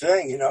 that's the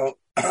thing,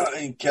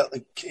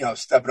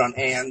 stepping on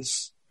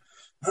ants,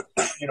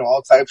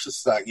 all types of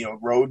stuff,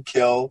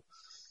 roadkill,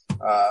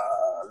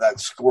 that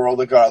squirrel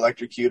that got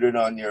electrocuted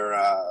on your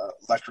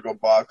electrical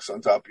box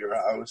on top of your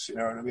house, you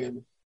know what I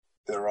mean?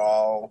 They're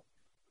all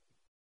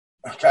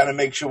kind of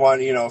makes you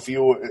want, if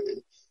you,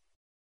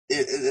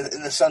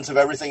 in the sense of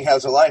everything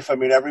has a life. I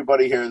mean,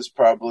 everybody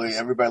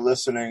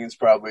listening has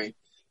probably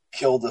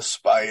killed a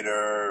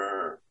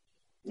spider,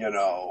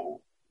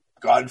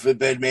 God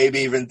forbid,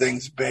 maybe even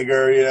things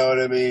bigger, you know what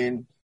I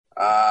mean?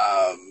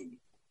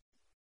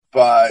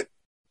 But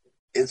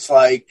it's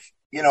like,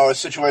 a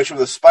situation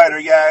with a spider,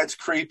 yeah, it's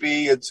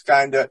creepy, it's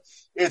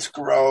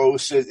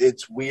gross,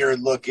 it's weird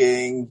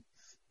looking,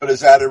 but is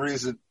that a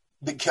reason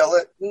to kill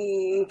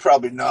it?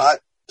 Probably not.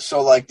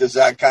 So, like, does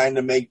that kind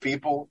of make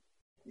people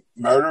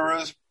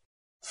murderers?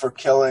 for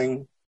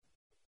killing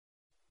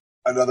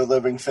another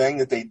living thing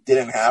that they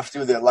didn't have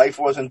to. Their life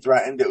wasn't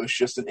threatened. It was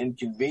just an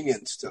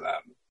inconvenience to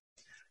them.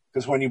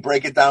 Because when you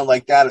break it down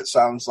like that, it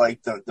sounds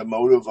like the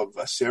motive of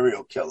a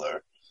serial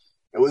killer.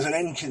 It was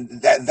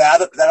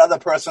that other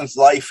person's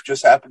life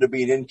just happened to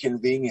be an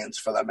inconvenience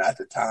for them at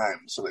the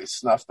time, so they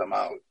snuffed them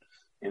out.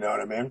 You know what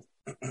I mean?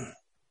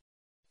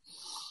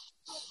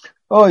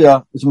 Oh,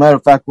 yeah. As a matter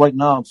of fact, right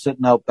now I'm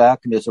sitting out back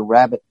and there's a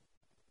rabbit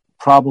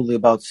probably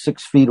about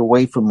 6 feet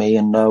away from me,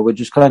 and we're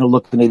just kind of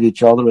looking at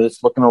each other.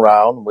 It's looking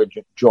around. We're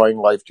enjoying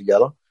life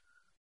together.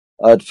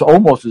 It's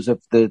almost as if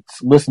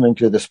it's listening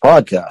to this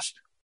podcast.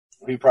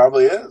 He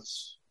probably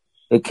is.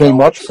 It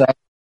came up, sat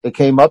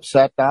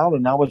down,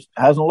 and now it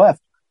hasn't left.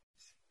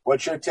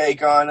 What's your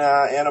take on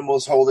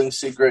animals holding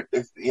secret,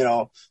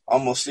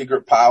 almost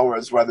secret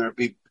powers, whether it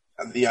be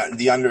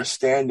the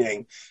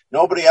understanding?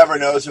 Nobody ever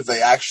knows if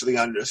they actually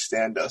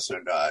understand us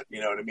or not. You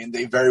know what I mean?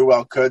 They very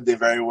well could. They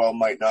very well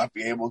might not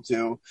be able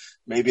to.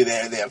 Maybe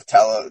they have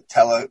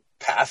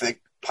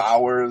telepathic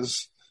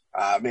powers.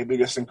 Maybe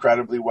just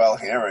incredibly well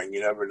hearing. You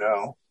never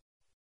know.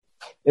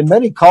 In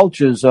many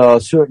cultures,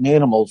 certain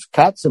animals,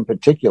 cats in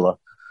particular,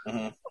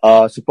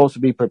 are supposed to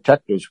be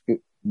protectors.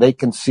 They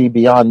can see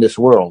beyond this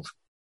world.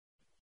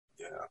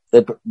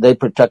 Yeah. They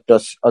protect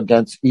us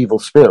against evil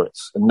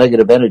spirits and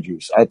negative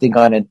energies. I think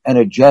on an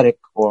energetic,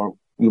 or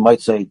you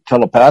might say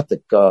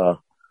telepathic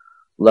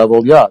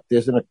level, yeah,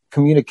 there's a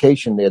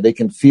communication there. They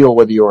can feel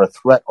whether you're a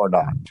threat or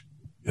not.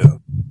 Yeah.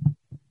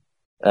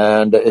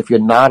 And if you're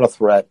not a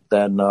threat,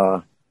 then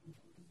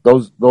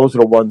those are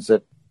the ones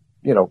that,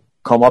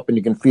 come up and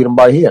you can feed them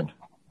by hand.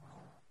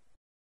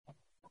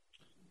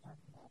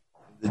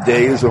 The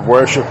days of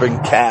worshiping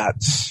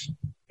cats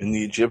in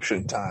the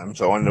Egyptian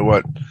times. I wonder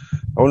what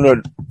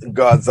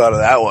God thought of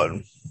that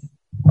one.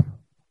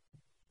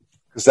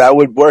 Because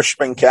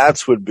worshiping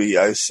cats would be,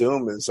 I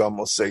assume, is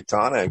almost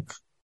satanic.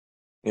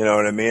 You know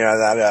what I mean?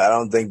 I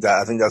don't think that.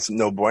 I think that's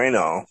no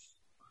bueno.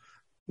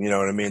 You know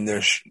what I mean?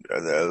 There's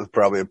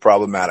probably a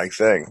problematic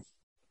thing.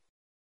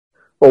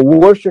 Well,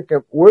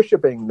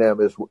 worshiping them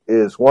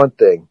is one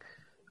thing.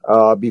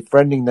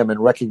 Befriending them and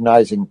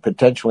recognizing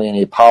potentially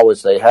any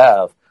powers they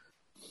have,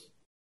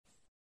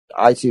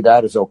 I see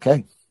that as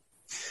okay.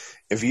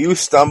 If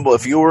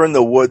you were in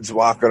the woods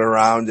walking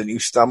around and you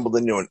stumbled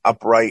into an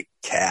upright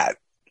cat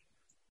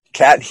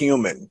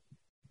human,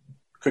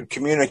 could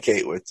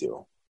communicate with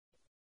you,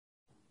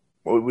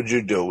 what would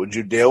you do? Would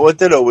you deal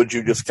with it, or would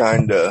you just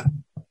kind of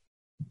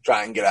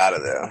try and get out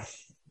of there?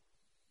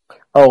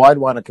 Oh, I'd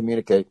want to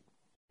communicate.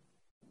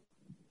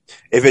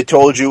 If it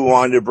told you it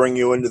wanted to bring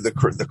you into the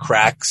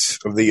cracks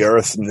of the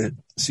earth and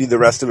see the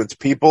rest of its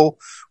people,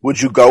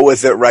 would you go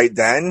with it right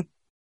then?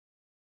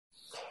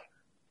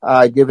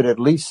 I'd give it at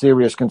least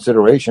serious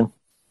consideration.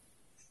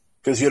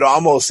 Because you'd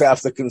almost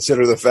have to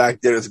consider the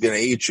fact that it's going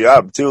to eat you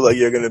up, too, like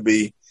you're going to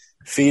be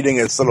feeding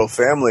its little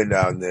family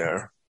down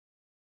there.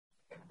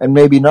 And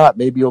maybe not.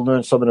 Maybe you'll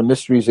learn some of the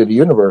mysteries of the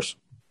universe.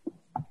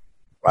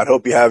 I'd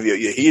hope you have your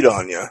heat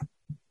on you.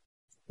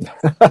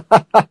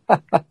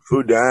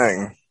 Who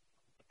dang.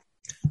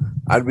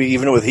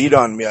 Even with heat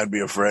on me, I'd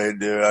be afraid,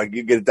 dude.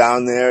 You get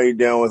down there, you're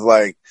dealing with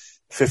like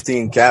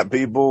 15 cat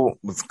people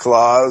with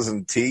claws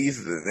and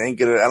teeth. I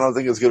don't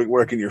think it's going to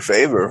work in your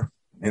favor.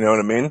 You know what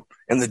I mean?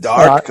 In the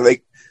dark.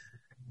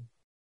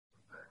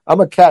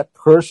 I'm a cat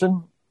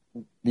person.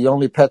 The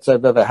only pets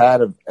I've ever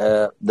had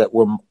that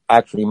were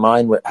actually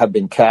mine have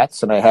been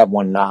cats, and I have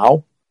one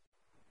now.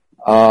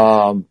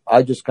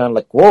 I just kind of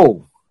like,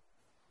 whoa.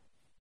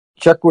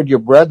 Check with your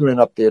brethren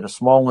up there, the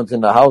small ones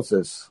in the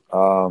houses.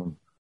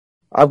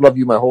 I've loved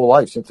you my whole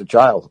life since a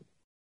child.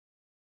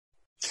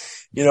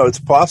 It's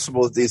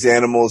possible that these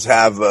animals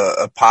have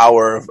a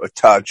power of a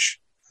touch,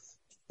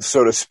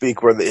 so to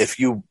speak, where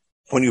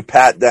when you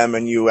pat them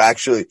and you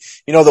actually,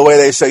 the way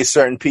they say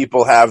certain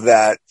people have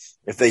that,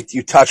 if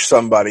you touch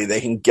somebody,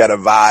 they can get a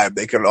vibe.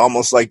 They can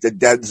almost like the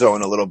dead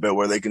zone a little bit,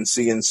 where they can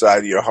see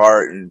inside your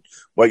heart and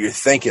what you're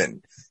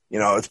thinking.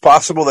 It's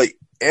possible that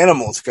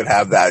animals could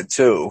have that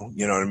too.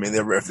 You know what I mean?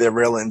 If they're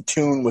real in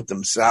tune with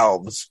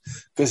themselves,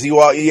 because you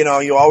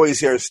always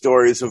hear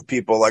stories of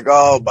people like,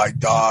 oh, my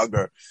dog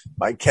or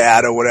my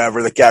cat or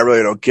whatever. The cat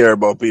really don't care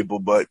about people,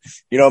 but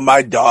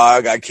my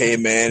dog, I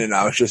came in and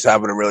I was just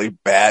having a really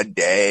bad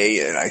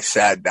day and I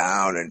sat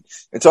down and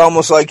it's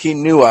almost like he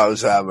knew I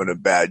was having a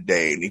bad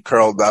day and he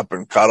curled up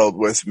and cuddled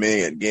with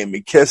me and gave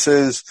me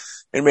kisses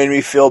and made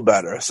me feel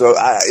better. So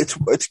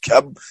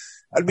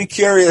I'd be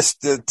curious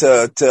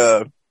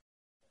to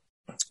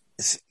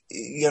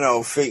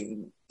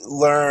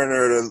learn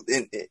or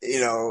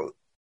to,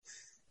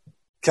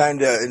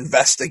 kind of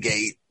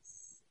investigate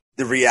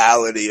the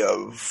reality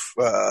of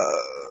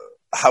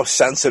how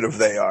sensitive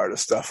they are to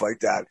stuff like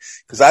that.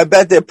 Because I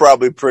bet they're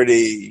probably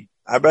pretty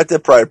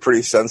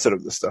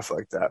sensitive to stuff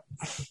like that.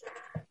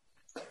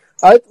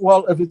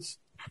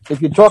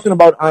 If you're talking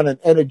about on an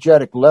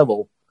energetic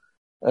level,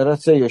 and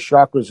let's say your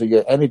chakras or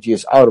your energy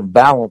is out of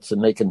balance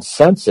and they can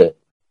sense it,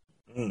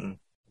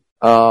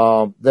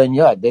 then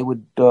yeah, they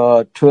would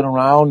turn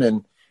around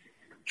and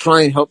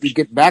try and help you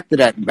get back to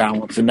that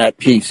balance and that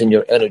peace in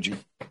your energy.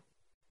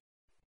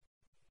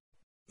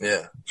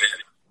 Yeah.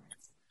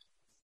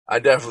 I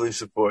definitely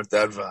support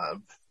that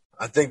vibe.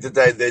 I think that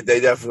they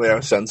definitely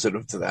are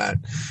sensitive to that.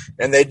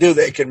 And they do.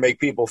 They can make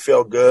people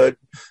feel good.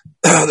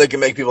 They can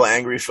make people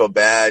angry, feel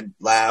bad,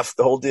 laugh,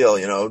 the whole deal,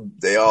 you know.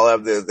 They all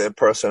have their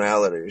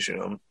personalities, you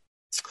know.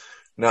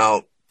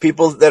 Now,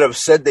 people that have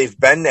said they've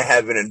been to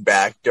heaven and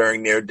back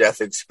during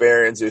near-death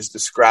experiences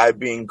describe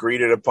being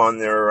greeted upon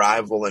their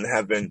arrival in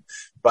heaven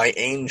by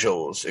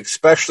angels,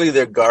 especially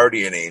their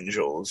guardian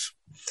angels.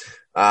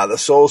 The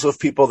souls of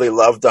people they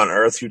loved on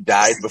earth who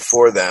died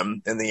before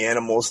them, and the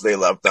animals they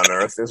loved on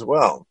earth as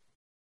well.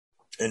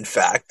 In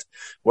fact,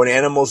 when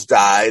animals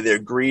die, they're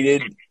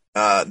greeted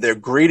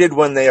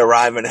when they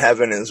arrive in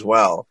heaven as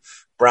well.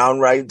 Brown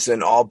writes,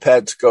 and all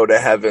pets go to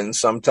heaven.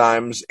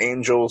 Sometimes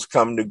angels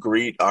come to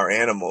greet our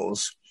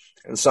animals,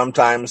 and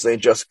sometimes they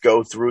just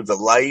go through the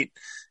light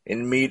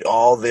and meet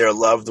all their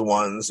loved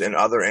ones and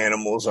other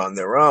animals on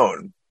their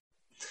own.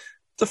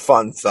 It's a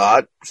fun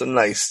thought. It's a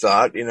nice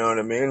thought, you know what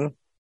I mean?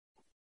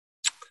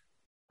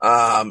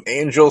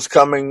 Angels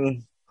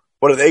coming,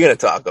 what are they going to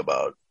talk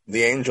about?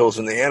 The angels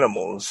and the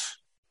animals.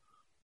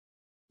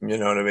 You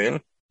know what I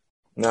mean?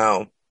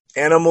 Now,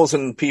 animals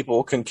and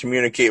people can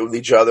communicate with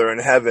each other in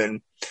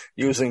heaven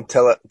using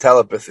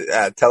telepathic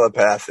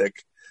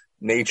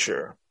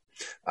nature.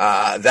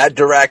 That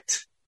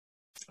direct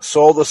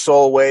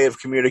soul-to-soul way of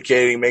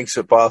communicating makes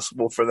it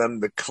possible for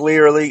them to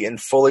clearly and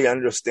fully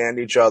understand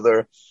each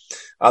other's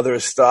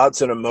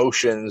thoughts and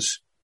emotions.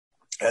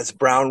 As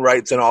Brown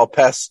writes, and all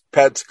pets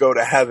go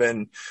to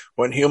heaven.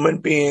 When human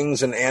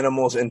beings and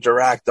animals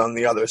interact on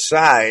the other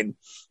side,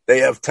 they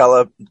have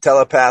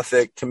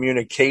telepathic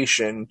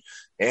communication.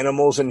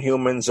 Animals and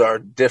humans are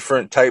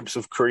different types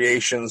of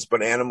creations,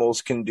 but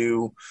animals can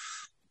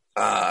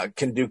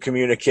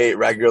communicate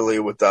regularly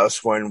with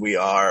us when we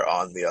are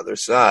on the other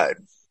side.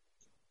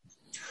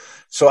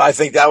 So I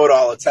think that would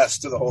all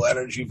attest to the whole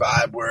energy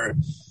vibe where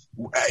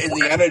in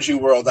the energy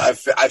world, I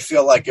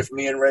feel like if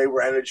me and Ray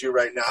were energy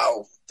right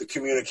now, the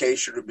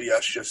communication would be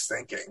us just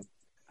thinking,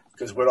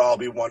 because we'd all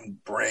be one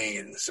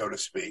brain, so to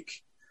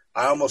speak.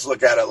 I almost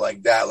look at it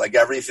like that, like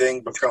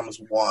everything becomes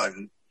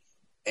one,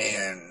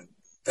 and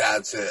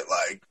that's it.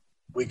 Like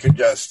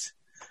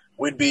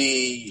we'd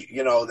be,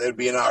 you know, they'd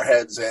be in our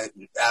heads and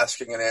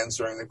asking and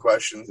answering the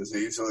questions as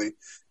easily.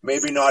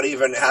 Maybe not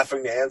even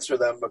having to answer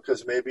them,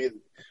 because maybe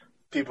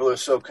people are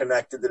so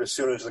connected that as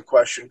soon as the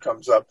question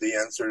comes up, the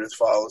answer just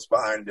follows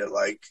behind it,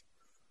 like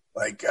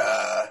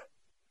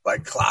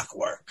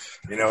clockwork.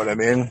 You know what I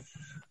mean?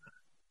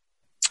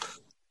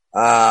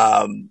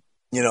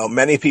 You know,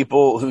 many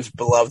people whose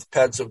beloved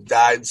pets have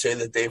died say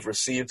that they've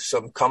received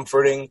some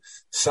comforting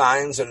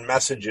signs and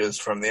messages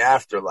from the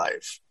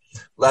afterlife,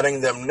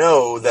 letting them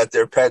know that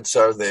their pets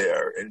are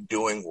there and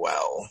doing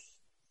well.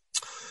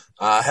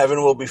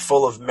 Heaven will be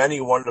full of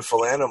many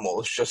wonderful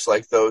animals, just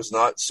like those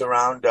not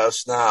surround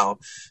us now.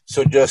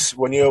 So just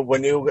when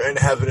you're in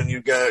heaven and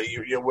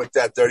you're with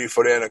that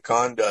 30-foot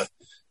anaconda,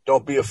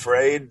 don't be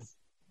afraid.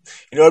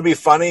 You know, it'd be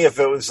funny if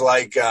it was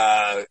like,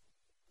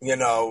 you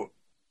know,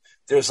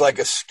 there's like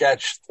a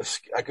sketch.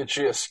 I could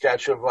see a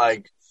sketch of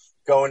like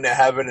going to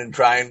heaven and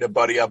trying to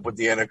buddy up with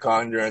the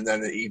anaconda and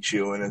then it eats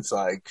you. And it's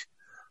like,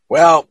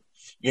 well,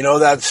 you know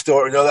that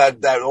story, you know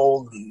that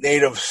old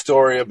native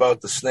story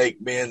about the snake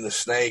being the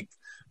snake,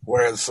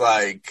 where it's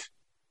like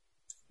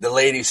the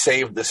lady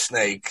saved the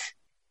snake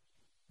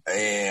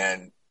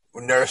and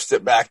nursed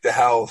it back to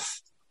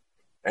health.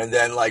 And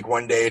then like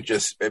one day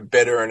it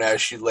bit her, and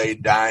as she lay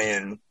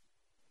dying,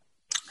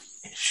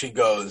 she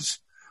goes,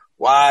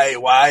 why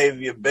have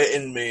you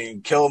bitten me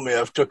and killed me?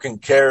 I've taken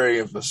care of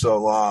you for so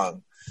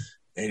long.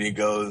 And he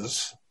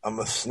goes, I'm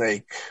a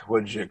snake.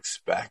 What'd you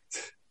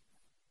expect?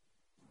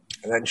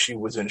 And then she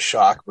was in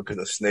shock because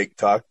the snake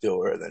talked to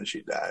her, and then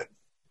she died.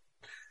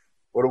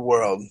 What a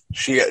world.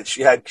 She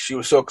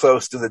was so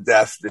close to the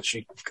death that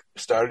she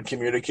started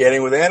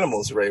communicating with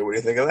animals, Ray. What do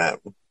you think of that?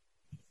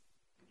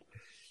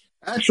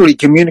 Actually,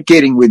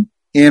 communicating with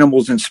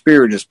animals in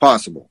spirit is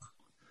possible.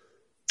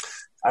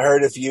 I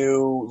heard if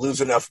you lose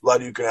enough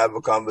blood, you can have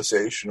a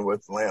conversation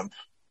with Lamp.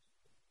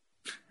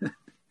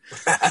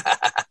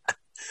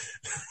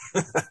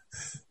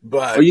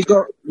 But well,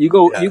 you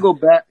go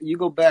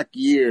back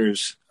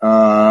years,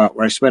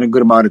 where I spent a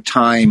good amount of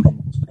time.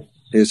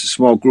 There's a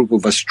small group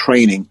of us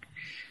training,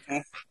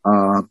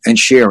 and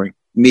sharing,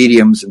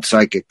 mediums and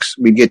psychics.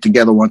 We'd get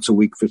together once a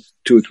week for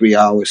 2 or 3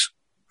 hours.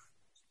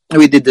 And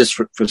we did this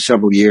for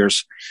several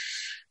years.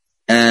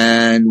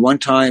 And one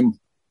time,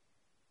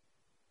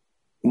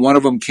 one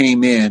of them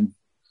came in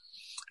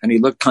and he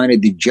looked kind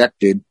of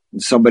dejected,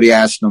 and somebody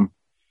asked him,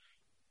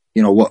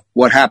 you know,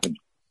 what happened?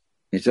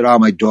 He said,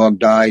 my dog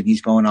died.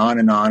 He's going on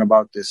and on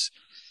about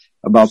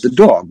the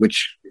dog,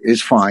 which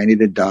is fine.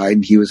 It had died.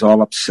 And he was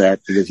all upset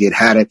because he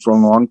had it for a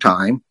long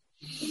time.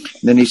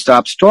 And then he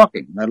stops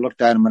talking. And I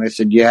looked at him and I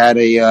said, you had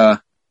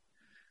a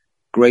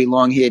gray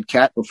long-haired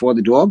cat before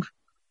the dog?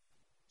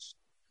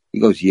 He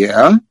goes,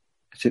 yeah.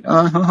 I said,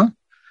 uh-huh.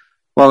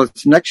 Well,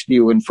 it's next to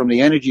you, and from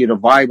the energy of the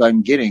vibe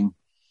I'm getting,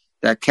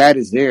 that cat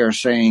is there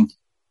saying,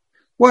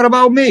 "What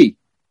about me?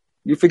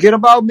 You forget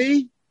about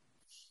me?"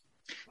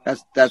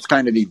 That's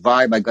kind of the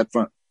vibe I got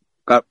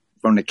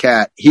from the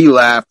cat. He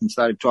laughed and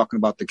started talking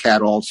about the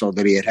cat also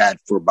that he had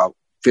for about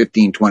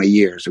 15, 20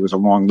 years. It was a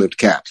long-lived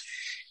cat.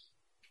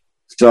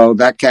 So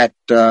that cat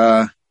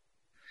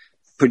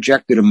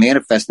projected and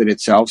manifested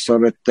itself so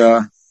that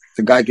the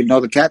guy could know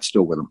the cat's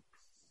still with him.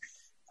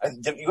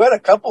 You had a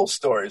couple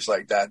stories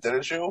like that,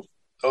 didn't you?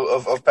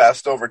 Of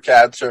passed over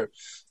cats, or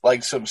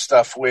like some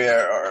stuff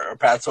where, or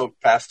passed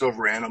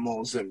over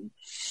animals. And,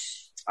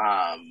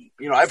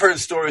 I've heard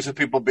stories of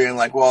people being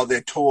like, well,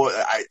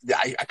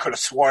 I could have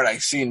sworn I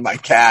seen my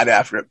cat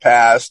after it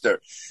passed, or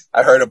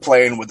I heard it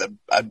playing with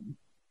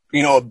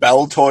a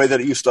bell toy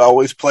that it used to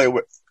always play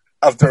with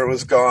after it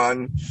was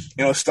gone,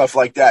 stuff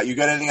like that. You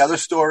got any other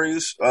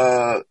stories,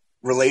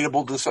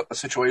 relatable to a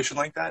situation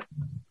like that?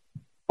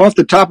 Off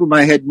the top of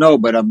my head, no,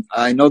 but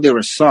I know there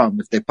are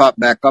some. If they pop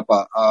back up,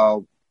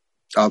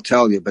 I'll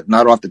tell you, but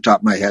not off the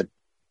top of my head.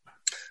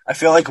 I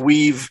feel like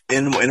we've,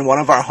 in one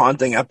of our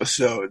haunting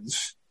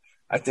episodes,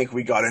 I think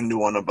we got into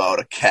one about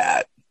a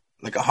cat,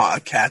 like a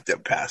cat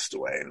that passed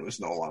away and was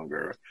no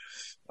longer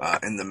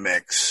in the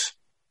mix.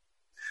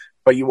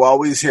 But you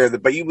always hear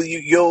that, but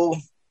you'll,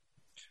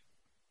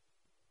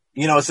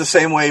 it's the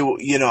same way,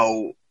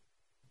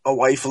 a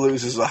wife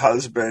loses a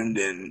husband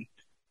and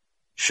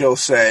she'll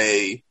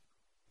say,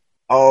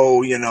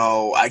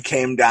 oh, I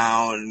came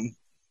down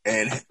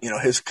and,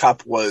 his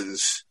cup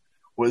was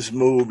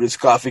moved, his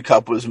coffee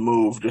cup was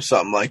moved or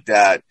something like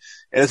that.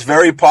 And it's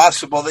very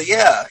possible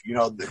that,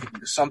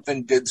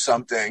 something did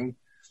something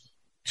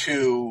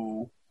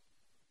to,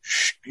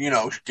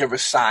 give a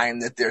sign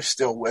that they're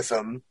still with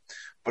them.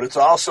 But it's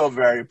also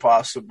very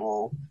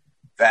possible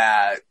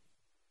that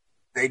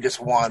they just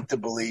want to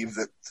believe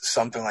that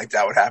something like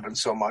that would happen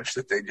so much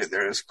that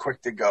they're just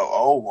quick to go,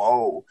 oh,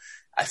 whoa,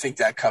 I think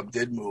that cup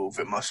did move.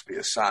 It must be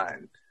a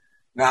sign.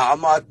 Now,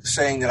 I'm not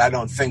saying that I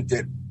don't think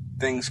that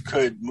things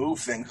could move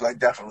things. I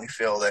definitely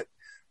feel that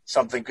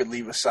something could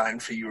leave a sign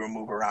for you to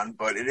move around,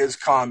 but it is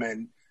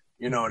common,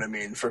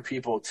 for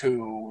people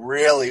to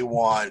really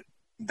want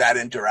that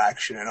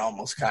interaction and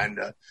almost kind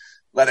of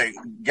let it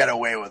get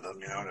away with them.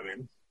 You know what I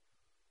mean?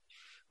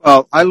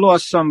 Well, I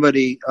lost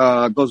somebody,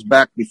 goes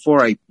back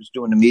before I was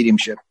doing the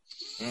mediumship.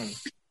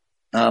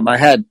 I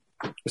had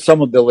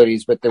some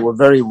abilities, but they were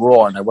very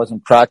raw and I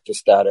wasn't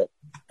practiced at it.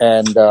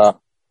 And,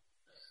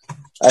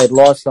 I had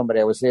lost somebody.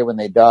 I was there when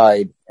they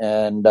died,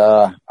 and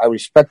I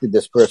respected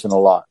this person a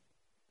lot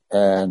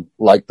and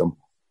liked them.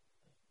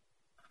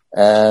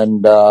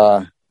 And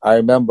I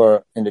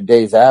remember in the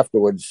days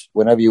afterwards,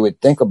 whenever you would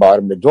think about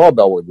him, the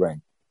doorbell would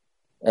ring.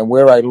 And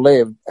where I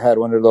lived had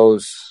one of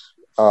those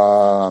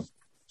the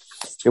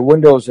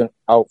windows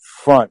out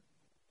front.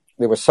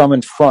 There was some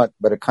in front,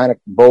 but it kind of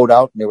bowed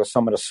out, and there was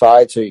some on the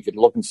side, so you could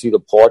look and see the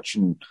porch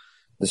and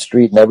the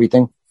street and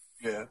everything.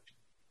 Yeah.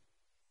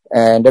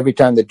 And every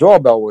time the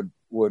doorbell would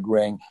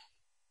ring, it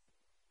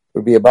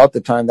would be about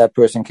the time that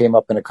person came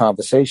up in a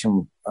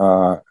conversation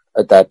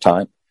at that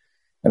time.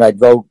 And I'd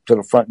go to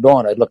the front door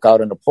and I'd look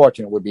out on the porch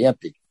and it would be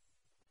empty.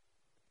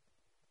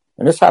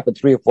 And this happened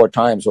 3 or 4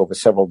 times over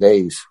several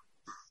days.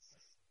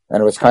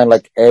 And it was kind of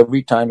like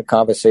every time the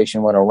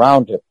conversation went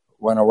around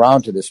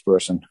to this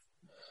person,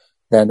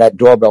 then that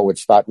doorbell would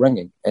start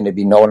ringing and there'd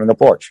be no one on the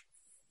porch.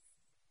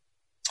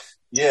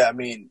 Yeah, I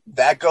mean,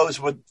 that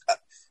goes with,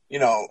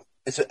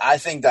 I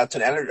think that's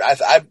an energy.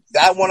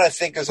 That one I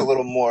think is a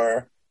little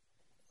more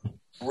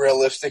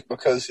realistic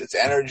because it's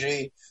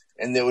energy,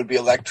 and there would be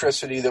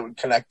electricity that would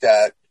connect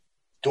that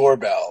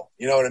doorbell.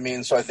 You know what I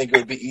mean? So I think it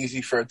would be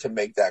easy for it to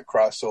make that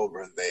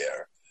crossover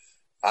there.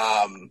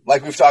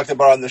 Like we've talked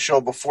about on the show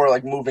before,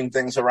 like moving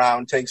things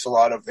around takes a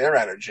lot of their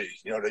energy,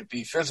 to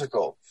be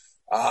physical.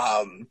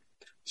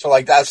 So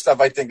like that stuff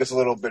I think is a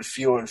little bit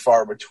few and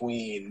far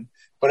between,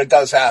 but it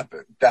does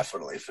happen,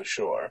 definitely, for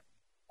sure.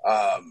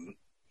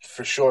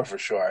 For sure,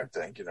 I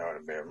think, you know what I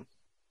mean?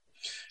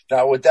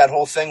 Now, with that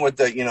whole thing with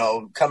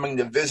the, coming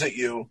to visit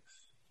you,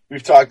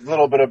 we've talked a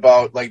little bit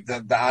about, like, the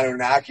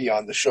Anunnaki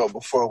on the show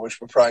before, which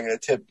we're probably going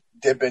to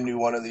dip into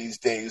one of these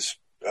days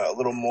a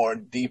little more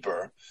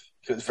deeper,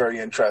 because it's very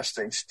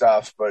interesting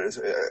stuff. But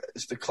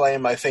it's the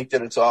claim, I think,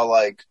 that it's all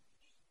like,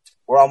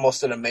 we're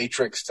almost in a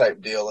Matrix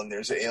type deal, and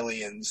there's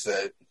aliens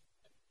that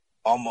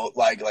almost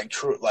like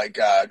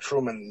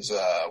Truman's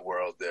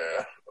World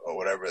there, or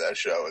whatever that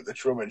show, the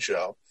Truman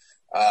Show.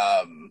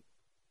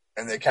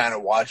 And they kind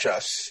of watch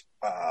us.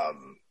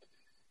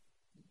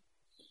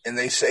 And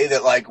they say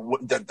that like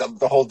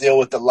the whole deal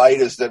with the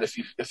light is that if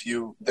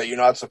you that you're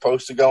not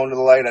supposed to go into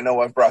the light. I know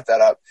I've brought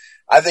that up.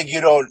 I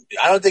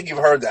don't think you've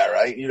heard that,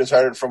 right? You just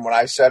heard it from when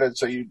I said it.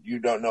 So you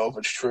don't know if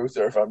it's truth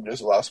or if I'm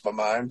just lost my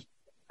mind.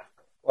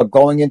 What,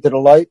 going into the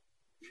light?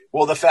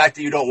 Well, the fact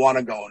that you don't want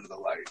to go into the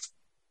light.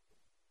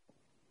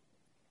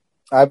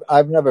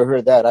 I've never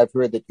heard that. I've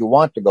heard that you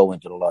want to go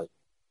into the light.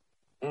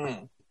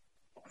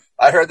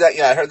 I heard that.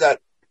 Yeah, I heard that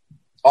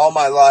all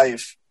my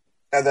life,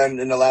 and then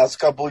in the last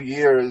couple of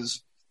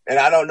years, and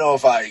I don't know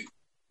if I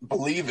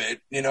believe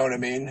it. You know what I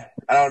mean?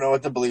 I don't know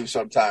what to believe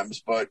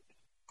sometimes, but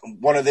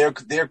one of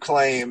their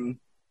claim,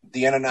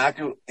 the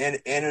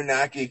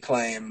Anunnaki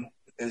claim,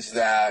 is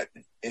that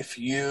if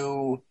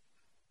you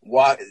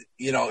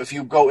if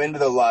you go into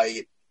the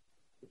light,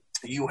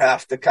 you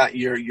have to cut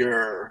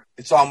your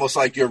it's almost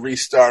like you're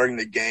restarting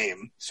the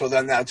game. So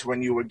then that's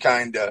when you would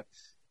kind of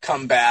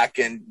come back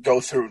and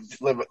go through,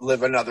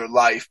 live another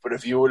life. But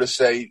if you were to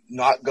say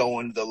not go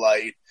into the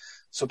light,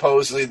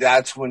 supposedly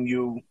that's when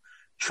you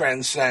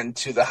transcend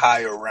to the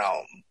higher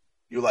realm.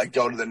 You like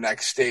go to the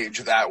next stage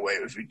that way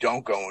if you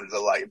don't go into the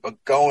light.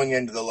 But going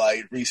into the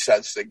light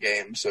resets the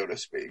game, so to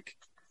speak.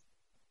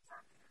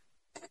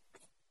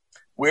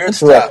 Weird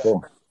stuff.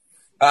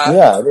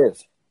 Yeah, it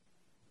is.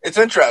 It's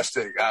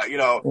interesting.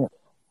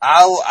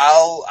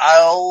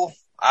 I'll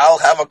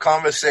have a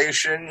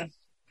conversation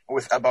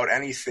about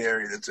any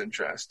theory that's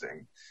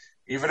interesting,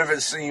 even if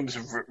it seems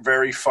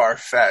very far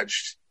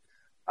fetched.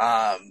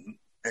 It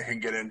can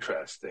get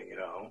interesting,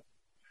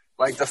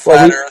 like the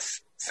flat Earth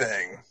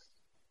thing.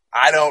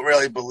 I don't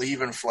really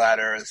believe in flat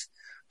Earth,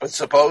 but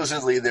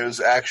supposedly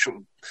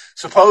the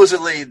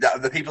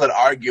people that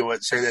argue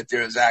it say that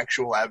there's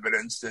actual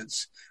evidence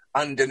that's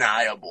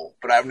undeniable.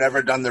 But I've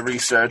never done the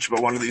research.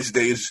 But one of these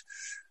days,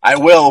 I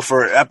will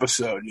for an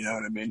episode. You know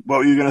what I mean? What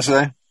were you gonna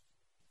say?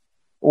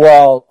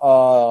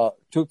 Well,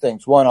 two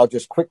things. One, I'll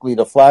just quickly,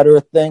 the flat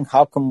Earth thing.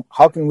 How can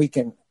we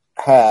can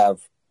have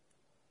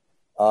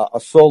a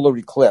solar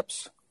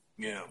eclipse,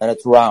 and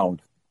it's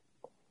round,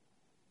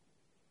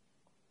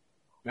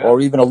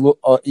 or even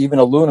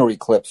a lunar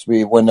eclipse?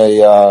 When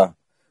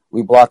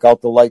we block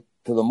out the light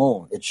to the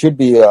moon, it should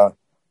be a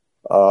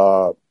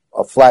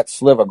flat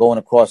sliver going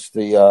across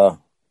the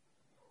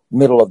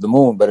middle of the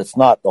moon, but it's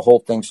not. The whole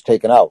thing's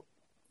taken out.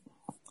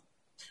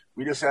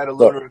 We just had a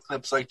lunar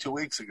eclipse like 2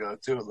 weeks ago,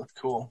 too. It looked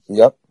cool.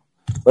 Yep.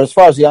 But as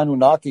far as the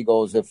Anunnaki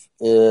goes, if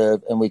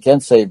and we can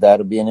save that,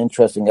 it'd be an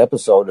interesting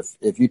episode.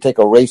 If you take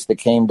a race that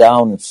came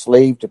down and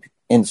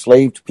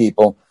enslaved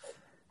people,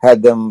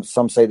 had them,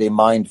 some say they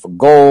mined for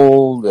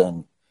gold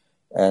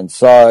and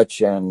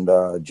such, and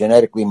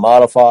genetically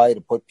modified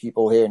to put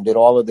people here and did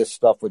all of this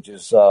stuff, which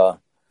is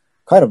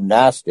kind of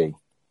nasty.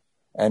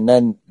 And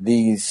then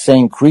these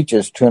same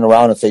creatures turn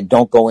around and say,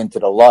 don't go into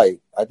the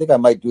light. I think I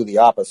might do the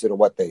opposite of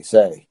what they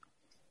say,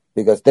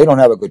 because they don't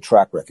have a good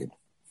track record.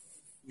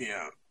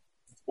 Yeah.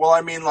 Well,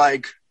 I mean,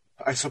 I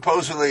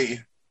supposedly,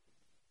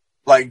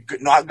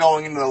 not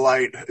going into the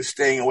light is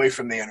staying away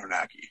from the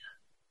Anunnaki.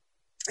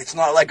 It's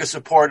not like a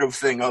supportive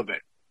thing of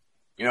it.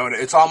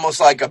 It's almost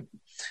like a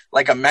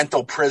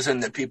mental prison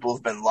that people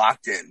have been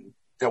locked in,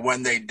 that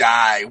when they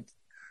die,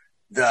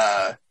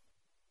 the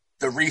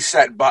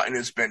reset button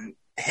has been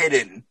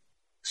hidden,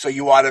 so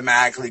you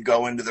automatically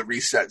go into the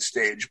reset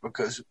stage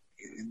because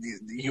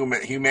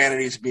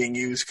humanity is being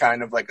used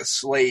kind of like a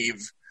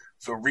slave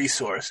for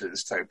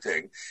resources type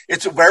thing.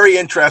 It's very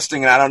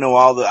interesting, and I don't know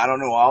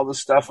all the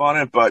stuff on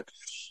it, but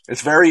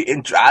it's very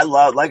I'm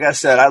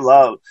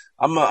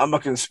a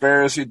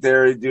conspiracy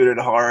theory dude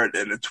at heart,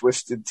 and a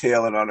twisted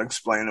tail and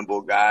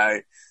unexplainable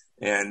guy,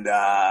 and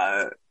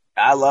I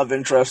love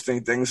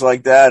interesting things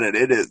like that, and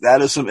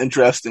that is some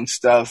interesting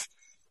stuff.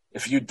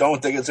 If you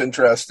don't think it's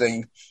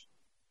interesting,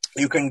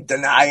 you can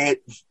deny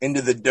it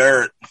into the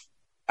dirt,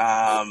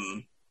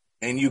 and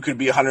you could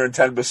be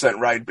 110%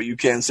 right, but you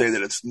can't say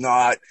that it's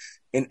not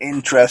an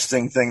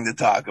interesting thing to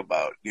talk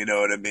about. You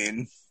know what I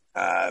mean?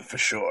 For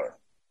sure.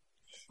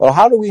 Well,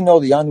 how do we know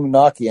the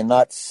Anunnaki are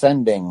not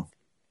sending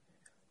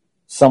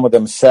some of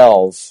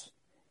themselves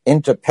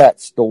into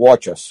pets to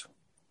watch us?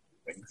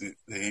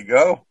 There you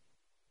go.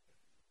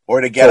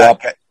 Or to get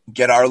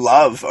our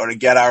love,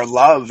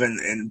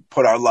 and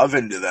put our love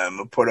into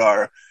them, or put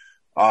our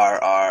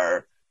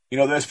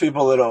there's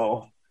people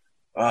that'll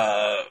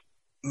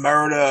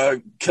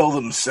murder, kill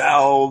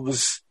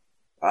themselves,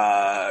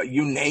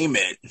 you name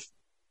it,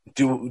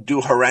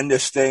 do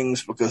horrendous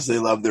things because they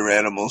love their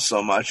animals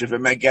so much. If it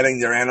meant getting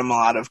their animal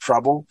out of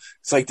trouble,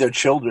 it's like their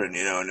children,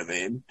 you know what I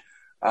mean?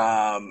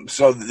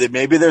 So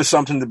maybe there's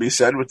something to be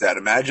said with that.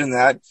 Imagine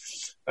that.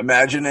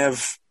 Imagine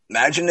if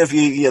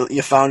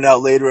you found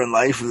out later in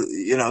life,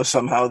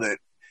 somehow that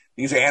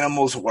these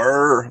animals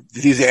are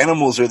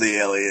the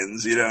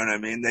aliens, you know what I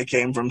mean? They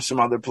came from some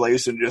other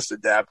place and just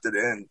adapted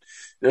in.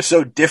 They're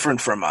so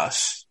different from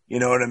us, you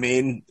know what I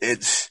mean?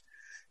 If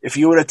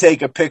you were to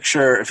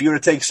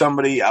take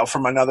somebody out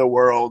from another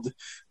world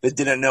that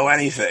didn't know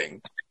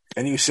anything,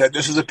 and you said,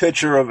 this is a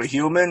picture of a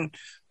human,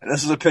 and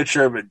this is a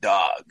picture of a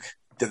dog.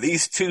 Do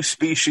these two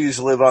species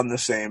live on the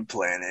same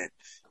planet?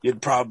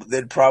 They'd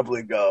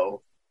probably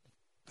go,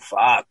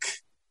 fuck.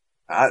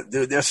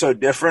 Dude, they're so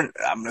different.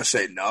 I'm going to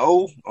say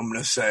no. I'm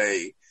going to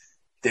say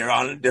they're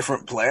on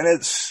different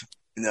planets.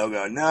 And they'll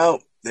go, no,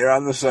 they're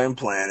on the same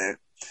planet.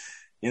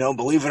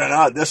 Believe it or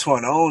not, this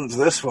one owns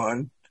this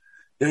one.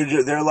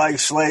 They're like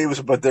slaves,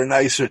 but they're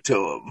nicer to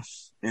them.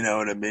 You know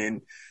what I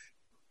mean?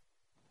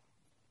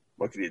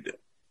 What can you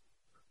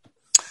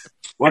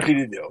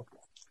do?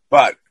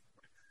 But,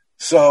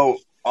 so,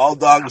 All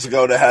Dogs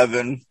Go to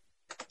Heaven.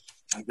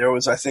 There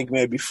was, I think,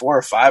 maybe 4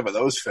 or 5 of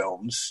those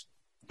films.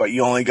 but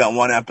you only got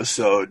one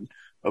episode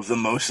of the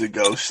Mostly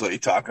Ghostly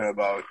talking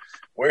about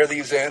where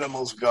these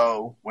animals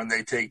go when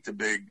they take the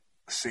big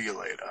see you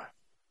later.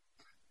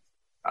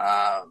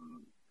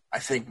 I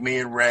think me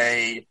and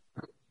Ray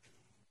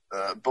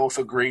both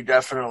agree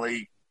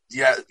definitely.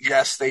 Yeah,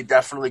 yes, they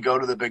definitely go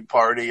to the big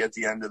party at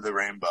the end of the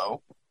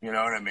rainbow. You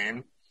know what I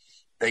mean?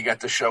 They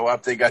got to show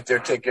up. They got their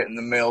ticket in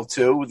the mail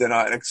too. They're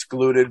not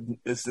excluded.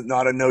 It's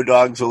not a no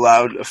dogs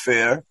allowed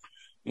affair.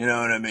 You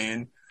know what I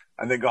mean?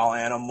 I think all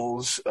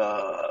animals,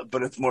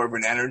 but it's more of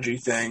an energy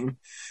thing.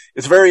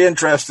 It's very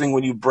interesting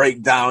when you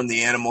break down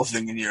the animal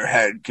thing in your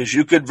head, because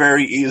you could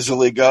very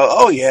easily go,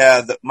 oh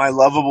yeah, my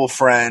lovable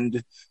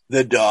friend,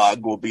 the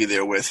dog, will be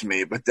there with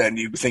me. But then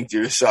you think to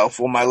yourself,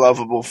 well, my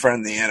lovable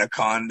friend, the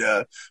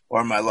anaconda,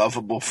 or my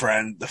lovable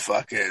friend, the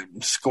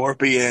fucking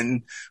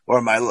scorpion, or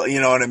you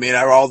know what I mean?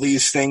 Are all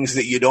these things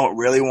that you don't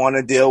really want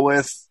to deal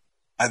with,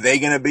 are they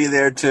going to be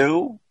there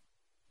too?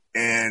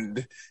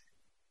 And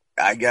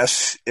I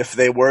guess if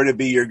they were to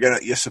be,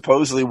 you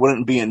supposedly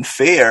wouldn't be in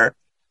fear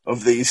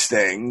of these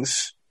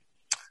things.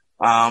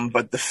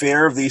 But the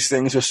fear of these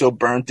things are so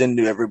burnt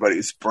into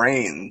everybody's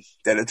brain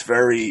that it's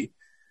very,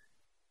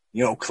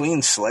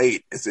 clean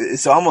slate.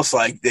 It's almost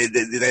like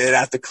they'd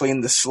have to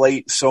clean the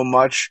slate so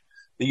much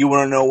that you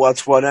wouldn't know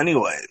what's what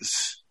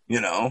anyways,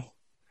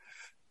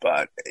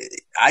 But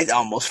I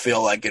almost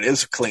feel like it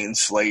is a clean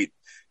slate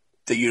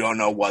that you don't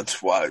know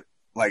what's what.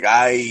 Like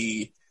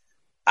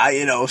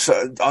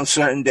so on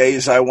certain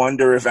days, I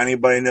wonder if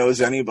anybody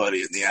knows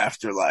anybody in the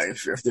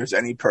afterlife, if there's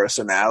any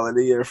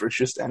personality, or if it's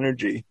just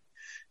energy.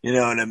 You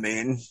know what I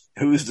mean?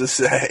 Who's to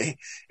say?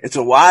 It's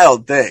a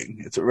wild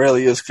thing. It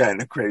really is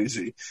kind of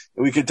crazy.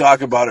 We could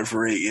talk about it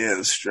for 8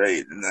 years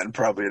straight, and then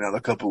probably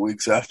another couple of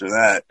weeks after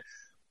that.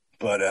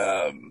 But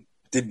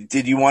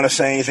did you want to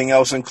say anything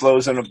else in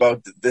closing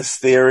about this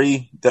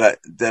theory that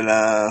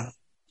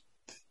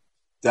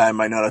I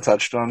might not have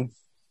touched on?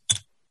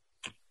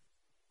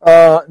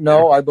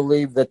 No, I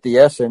believe that the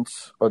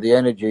essence or the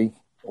energy,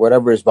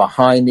 whatever is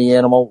behind the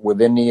animal,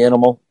 within the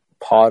animal,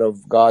 part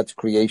of God's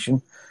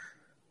creation,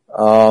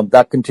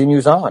 that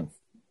continues on,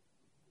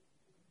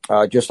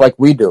 just like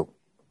we do.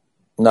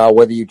 Now,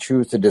 whether you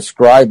choose to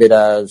describe it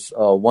as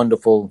a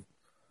wonderful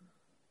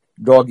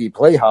doggy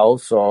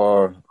playhouse,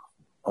 or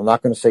I'm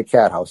not going to say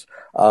cat house,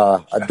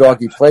 a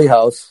doggy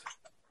playhouse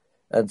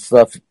and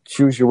stuff,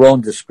 choose your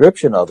own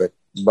description of it.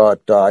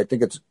 But I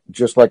think it's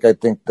just like I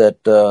think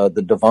that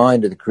the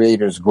divine, the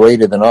creator, is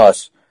greater than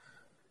us.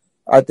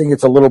 I think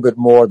it's a little bit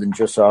more than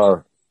just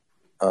our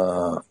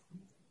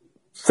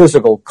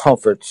physical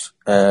comforts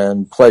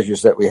and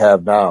pleasures that we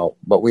have now.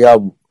 But we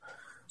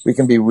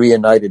can be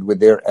reunited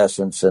with their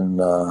essence, and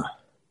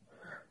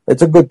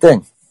it's a good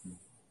thing.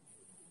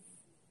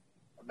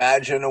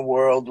 Imagine a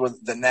world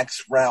with the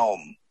next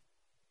realm.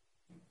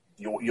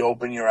 You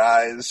open your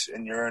eyes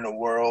and you're in a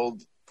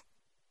world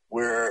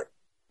where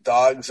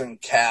dogs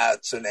and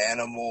cats and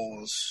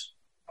animals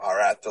are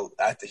at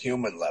the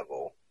human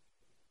level.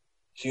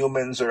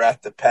 Humans are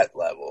at the pet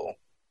level.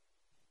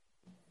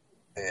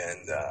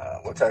 And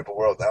what type of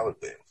world that would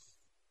be?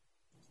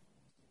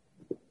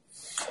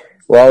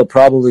 Well, it'd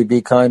probably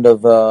be kind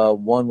of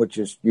one which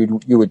is you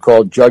would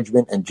call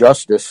judgment and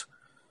justice,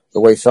 the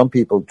way some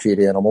people treat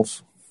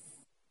animals.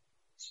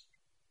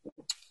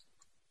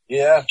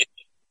 Yeah,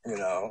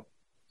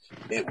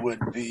 it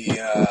would be.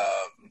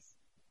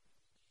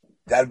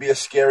 That'd be a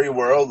scary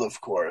world,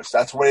 of course.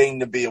 That's waiting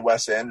to be a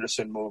Wes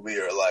Anderson movie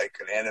or like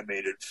an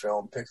animated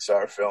film,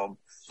 Pixar film,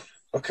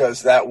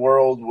 because that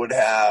world would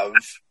have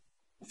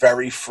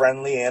very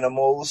friendly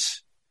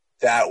animals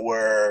that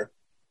were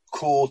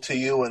cool to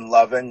you and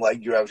loving,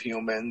 like you have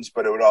humans,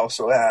 but it would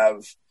also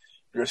have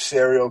your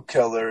serial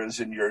killers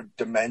and your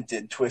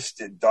demented,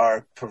 twisted,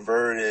 dark,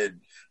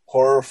 perverted,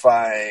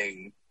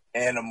 horrifying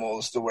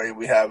animals the way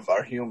we have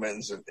our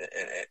humans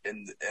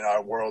in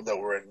our world that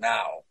we're in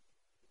now.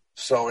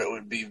 So it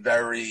would be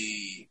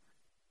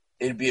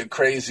it'd be a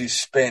crazy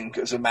spin,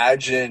 because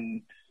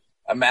imagine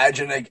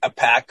a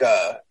pack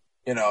of,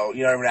 you don't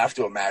even have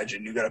to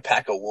imagine, you got a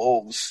pack of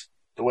wolves,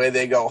 the way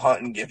they go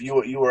hunting. If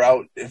you were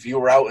out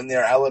in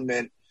their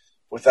element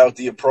without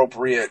the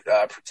appropriate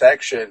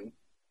protection,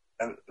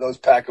 and those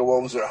pack of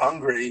wolves are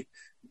hungry,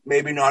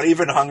 maybe not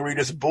even hungry,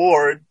 just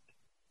bored,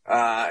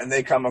 and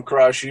they come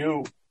across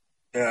you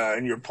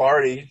in your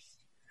party,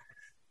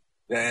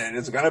 then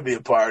it's going to be a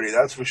party,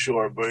 that's for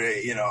sure. But,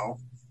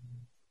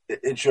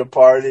 it's your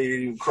party.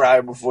 You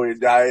cry before you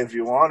die if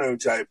you want to,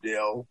 type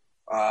deal.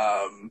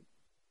 But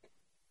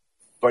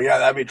yeah,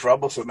 that'd be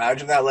troublesome.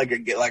 Imagine that, like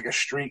a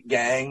street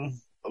gang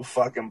of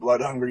fucking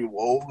blood-hungry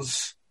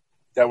wolves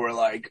that were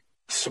like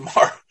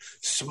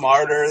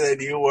smarter than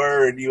you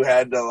were, and you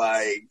had to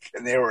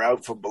and they were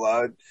out for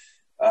blood.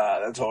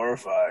 That's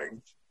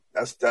horrifying.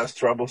 That's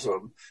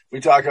troublesome.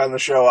 We talk on the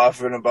show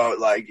often about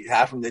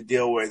having to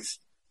deal with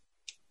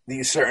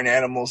these certain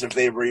animals if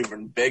they were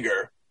even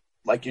bigger.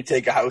 Like you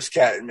take a house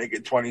cat and make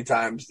it 20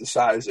 times the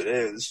size it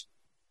is.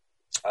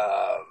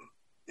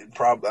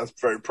 That's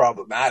very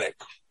problematic.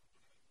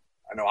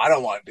 I know I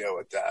don't want to deal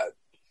with that.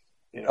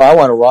 I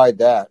want to ride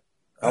that.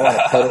 I want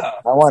to pet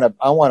it.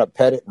 I want to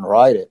pet it and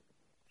ride it.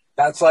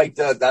 That's like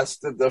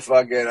the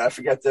fucking, I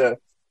forget the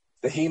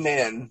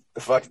He-Man,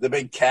 the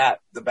big cat,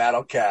 the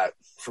battle cat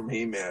from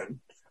He-Man.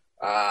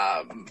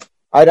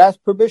 I'd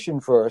ask permission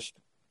first.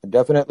 I'd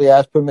definitely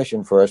ask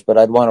permission first, but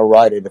I'd want to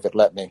ride it if it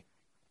let me.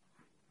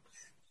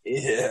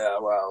 Yeah,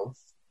 well,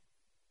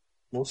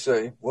 we'll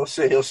see. We'll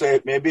see. He'll say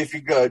it maybe if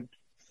you're good.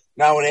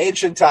 Now, in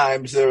ancient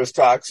times, there was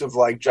talks of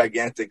like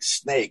gigantic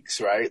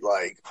snakes, right?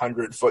 Like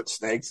 100-foot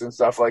snakes and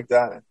stuff like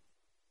that.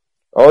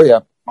 Oh yeah,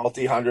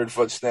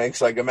 multi-100-foot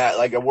snakes. Like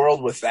a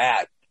world with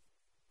that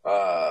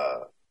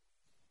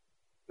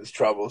is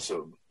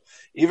troublesome.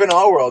 Even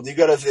our world, you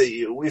got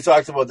to. We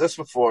talked about this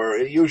before.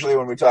 Usually,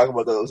 when we talk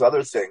about those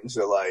other things,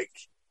 they're like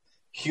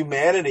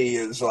humanity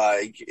is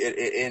like,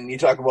 and you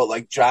talk about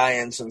like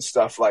giants and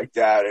stuff like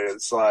that, and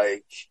it's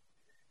like,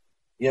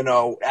 you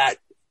know, at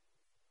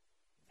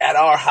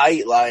our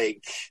height,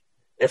 like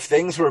if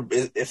things were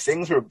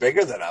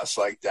bigger than us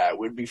like that,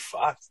 we'd be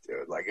fucked,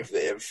 dude. Like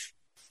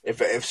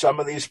if some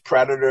of these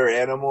predator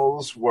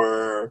animals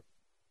were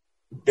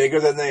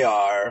bigger than they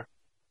are,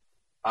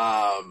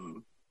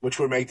 which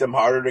would make them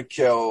harder to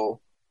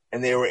kill,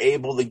 and they were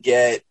able to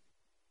get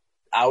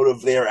out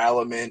of their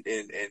element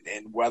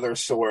and weather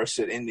source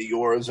and into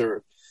yours,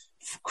 or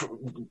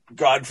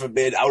God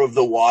forbid, out of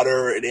the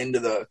water and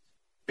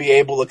be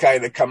able to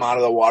kind of come out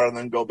of the water and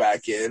then go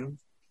back in.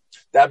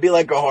 That'd be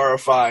like a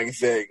horrifying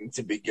thing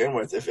to begin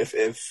with.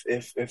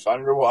 If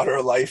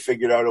underwater life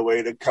figured out a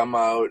way to come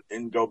out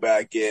and go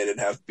back in and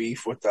have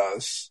beef with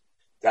us,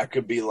 that's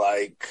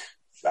a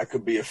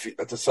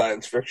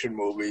science fiction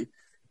movie,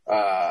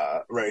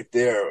 right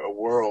there. A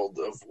world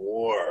of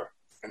war,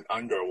 an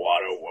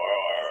underwater war.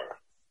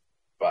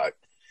 But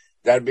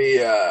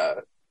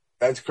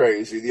that's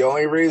crazy. The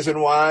only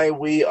reason why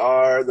we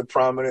are the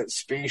prominent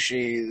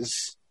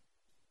species,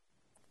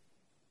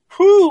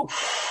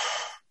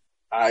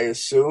 I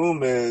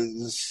assume,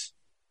 is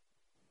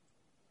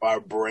our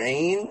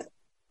brain,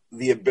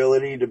 the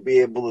ability to be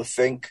able to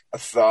think a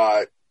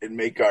thought and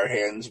make our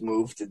hands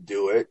move to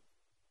do it,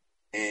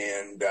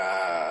 and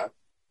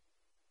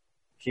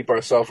keep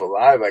ourselves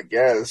alive, I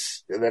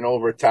guess. And then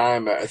over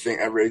time, I think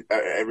every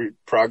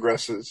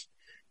progress is,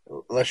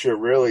 unless you're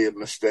really a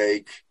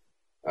mistake,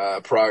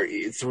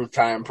 through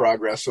time,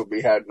 progress will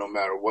be had no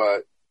matter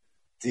what.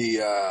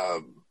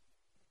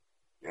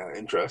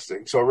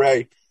 Interesting. So,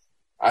 Ray,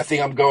 I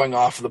think I'm going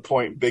off the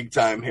point big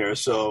time here.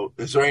 So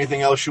is there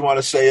anything else you want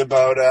to say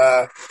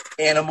about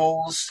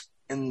animals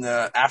in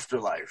the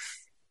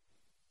afterlife?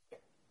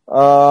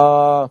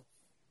 All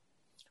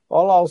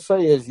I'll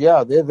say is,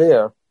 yeah, they're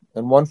there.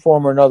 In one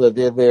form or another,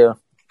 they're there.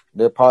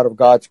 They're part of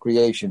God's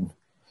creation.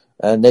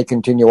 And they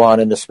continue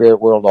on in the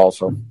spirit world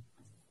also.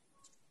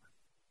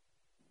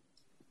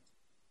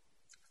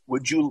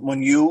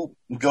 When you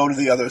go to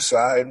the other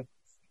side,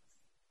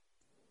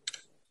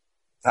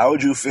 how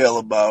would you feel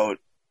about,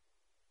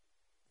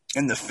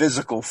 in the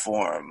physical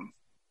form,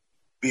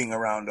 being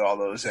around all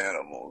those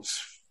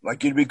animals?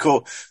 Like, you'd be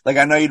cool. Like,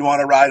 I know you'd want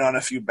to ride on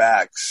a few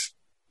backs,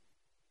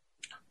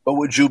 but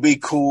would you be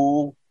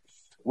cool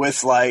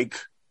with like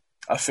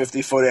a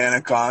 50-foot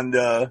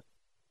anaconda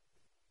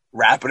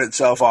wrapping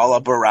itself all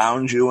up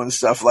around you and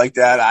stuff like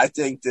that? I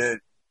think that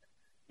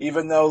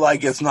even though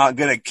like it's not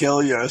going to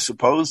kill you, or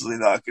supposedly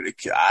not going to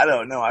kill, I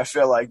don't know. I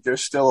feel like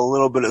there's still a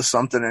little bit of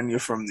something in you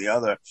from the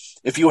other.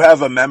 If you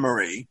have a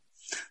memory,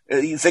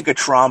 you think of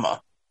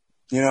trauma.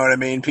 You know what I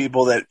mean?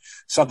 People that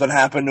something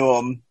happened to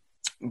them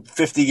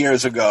 50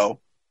 years ago,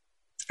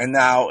 and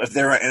now if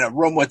they're in a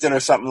room with it or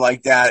something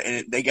like that,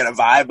 and they get a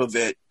vibe of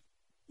it,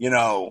 you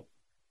know,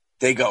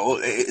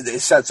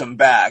 it sets them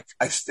back.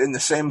 In the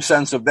same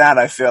sense of that,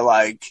 I feel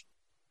like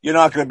you're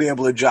not going to be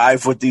able to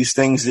jive with these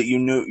things that you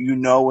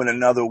know in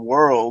another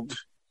world.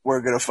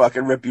 We're going to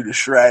fucking rip you to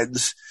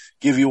shreds,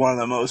 give you one of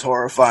the most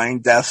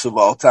horrifying deaths of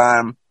all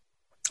time.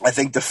 I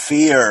think the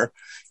fear,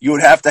 you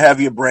would have to have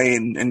your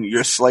brain and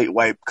your slate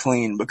wiped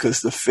clean,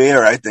 because the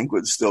fear, I think,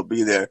 would still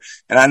be there.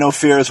 And I know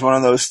fear is one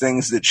of those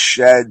things that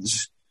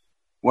sheds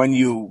when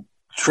you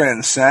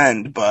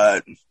transcend,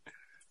 but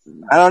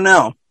I don't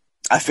know.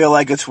 I feel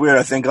like it's weird.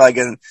 I think like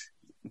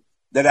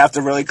they'd have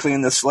to really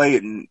clean the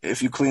slate, and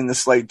if you clean the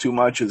slate too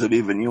much, is it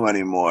even you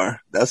anymore?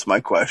 That's my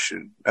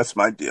question. That's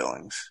my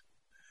dealings.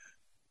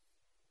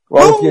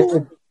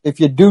 Well,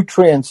 if you do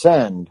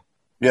transcend,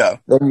 yeah,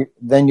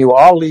 then you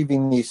are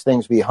leaving these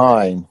things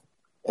behind,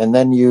 and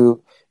then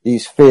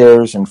these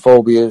fears and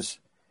phobias,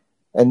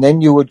 and then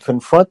you would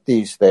confront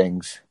these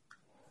things,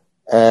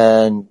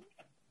 and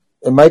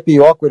it might be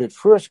awkward at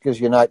first because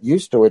you're not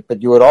used to it,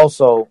 but you would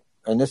also,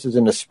 and this is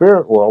in the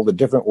spirit world, a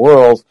different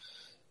world,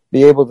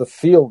 be able to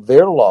feel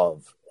their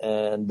love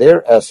and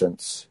their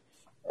essence.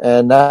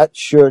 And that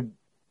should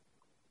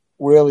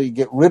really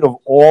get rid of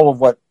all of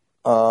what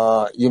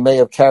you may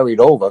have carried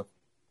over.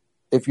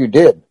 If you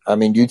did, I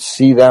mean, you'd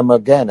see them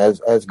again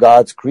as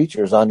God's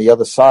creatures on the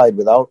other side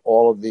without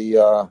all of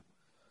the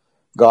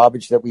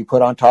garbage that we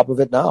put on top of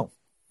it now.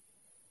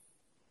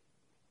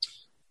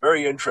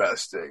 Very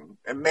interesting.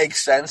 It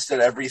makes sense that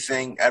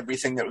everything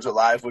that was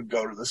alive would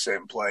go to the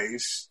same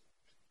place.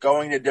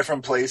 Going to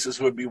different places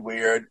would be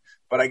weird.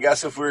 But I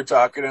guess if we were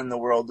talking in the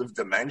world of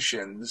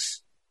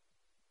dimensions,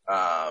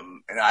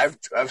 and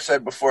I've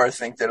said before, I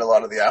think that a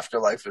lot of the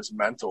afterlife is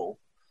mental.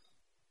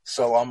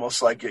 So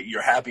almost like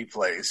your happy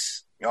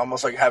place,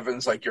 almost like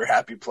heaven's like your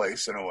happy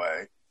place in a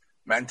way,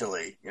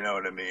 mentally. You know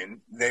what I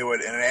mean? They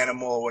would, an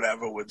animal or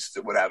whatever would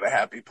have a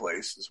happy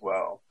place as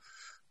well.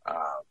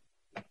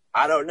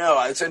 I don't know.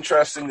 It's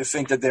interesting to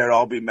think that they'd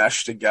all be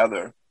meshed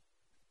together.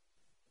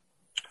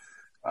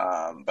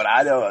 But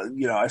I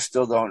don't, I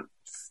still don't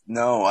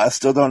know. I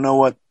still don't know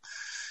what,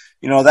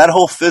 that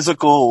whole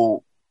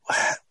physical,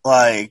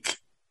 like,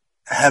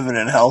 heaven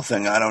and hell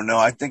thing. I don't know.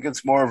 I think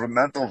it's more of a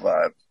mental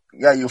vibe.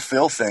 Yeah, you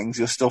feel things.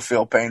 You'll still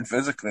feel pain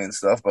physically and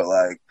stuff, but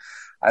like,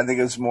 I think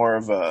it's more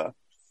of a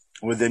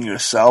within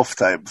yourself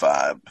type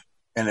vibe.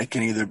 And it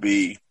can either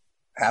be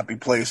happy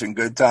place and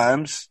good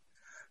times,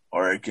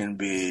 or it can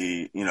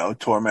be,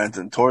 torment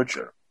and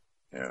torture.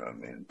 You know what I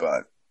mean?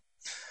 But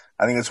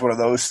I think it's one of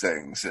those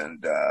things.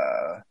 And,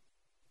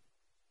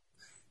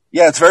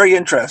 yeah, it's very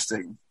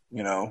interesting,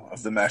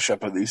 of the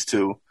mashup of these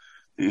two.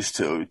 Do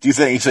you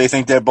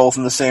think they're both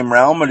in the same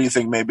realm, or do you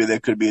think maybe there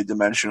could be a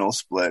dimensional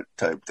split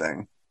type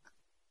thing?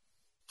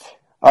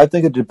 I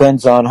think it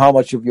depends on how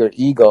much of your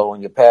ego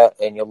and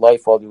your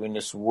life while you're in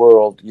this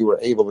world you were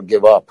able to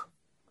give up.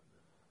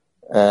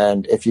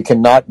 And if you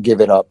cannot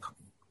give it up,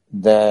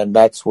 then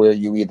that's where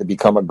you either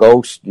become a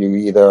ghost, you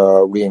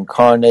either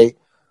reincarnate,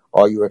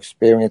 or you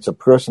experience a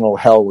personal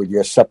hell with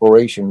your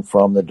separation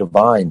from the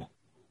divine.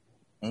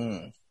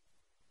 Mm.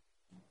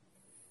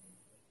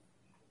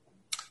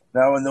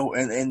 Now,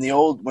 in the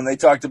old, when they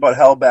talked about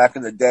hell back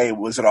in the day,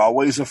 was it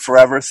always a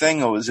forever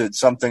thing, or was it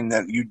something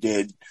that you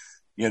did,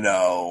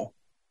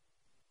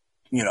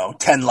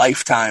 10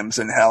 lifetimes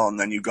in hell and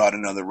then you got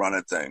another run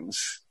at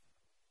things?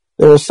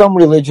 There were some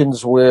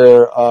religions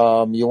where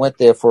you went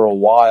there for a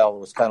while.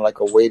 It was kind of like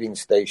a waiting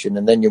station,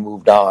 and then you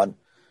moved on.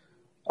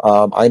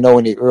 I know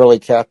in the early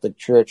Catholic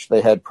Church they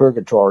had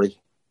purgatory.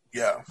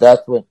 Yeah,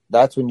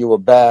 that's when you were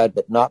bad,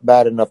 but not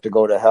bad enough to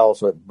go to hell.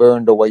 So it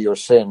burned away your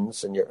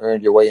sins, and you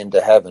earned your way into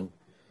heaven.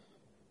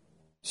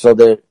 So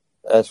there,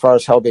 as far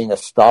as hell being a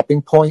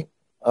stopping point,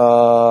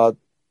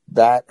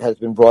 that has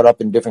been brought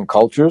up in different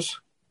cultures,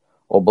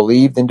 or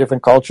believed in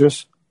different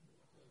cultures.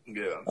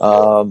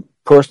 Yeah.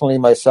 Personally,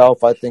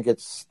 myself, I think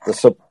it's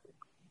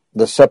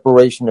the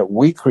separation that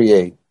we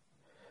create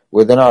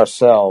within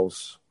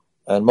ourselves,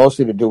 and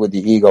mostly to do with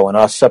the ego and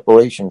our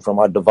separation from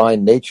our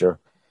divine nature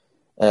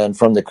and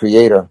from the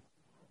Creator.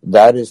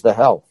 That is the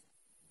hell.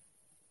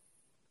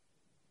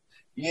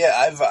 Yeah,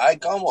 I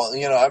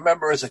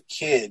remember as a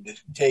kid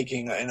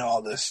taking in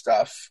all this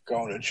stuff,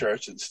 going to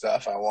church and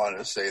stuff. I want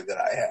to say that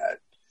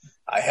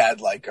I had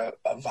like a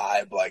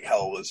vibe like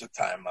hell was a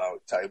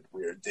timeout type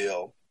weird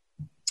deal.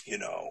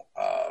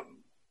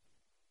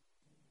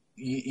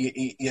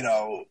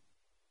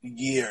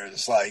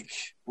 Years, like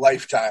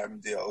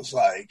lifetime deals.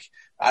 Like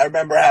I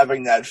remember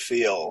having that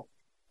feel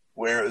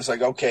where it was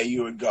like, okay,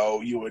 you would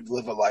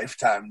live a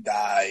lifetime,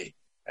 die,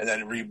 and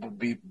then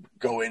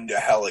go into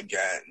hell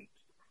again.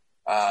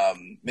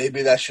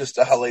 Maybe that's just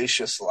a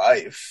hellacious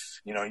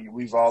life.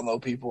 We've all know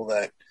people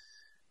that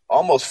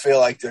almost feel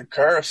like they're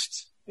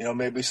cursed.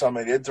 Maybe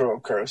somebody did throw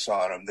a curse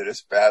on them. That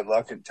it's bad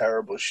luck and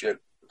terrible shit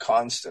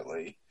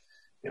constantly.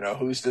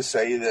 Who's to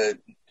say that?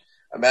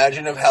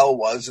 Imagine if hell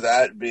was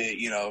that,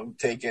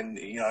 taken,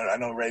 I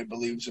know Ray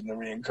believes in the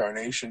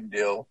reincarnation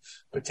deal,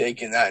 but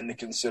taking that into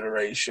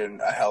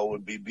consideration, a hell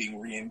would be being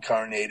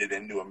reincarnated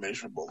into a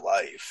miserable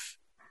life.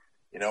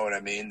 You know what I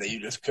mean? That you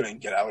just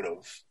couldn't get out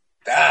of.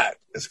 That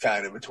is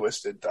kind of a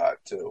twisted thought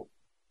too.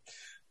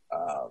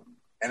 I'm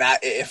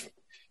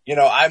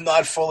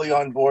not fully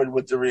on board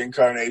with the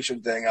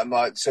reincarnation thing. I'm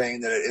not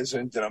saying that it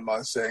isn't, and I'm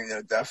not saying that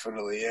it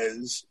definitely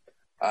is.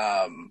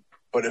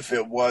 But if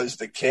it was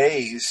the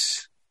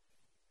case,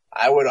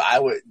 I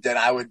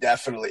would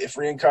definitely, if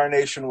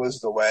reincarnation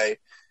was the way,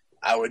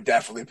 I would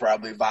definitely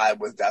probably vibe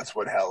with that's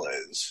what hell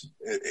is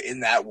in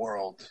that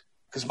world.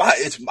 Because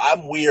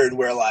I'm weird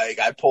where like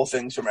I pull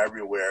things from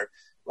everywhere,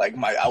 like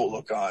my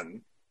outlook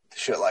on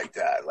shit like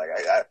that. Like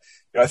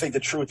I think the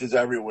truth is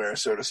everywhere,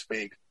 so to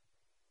speak.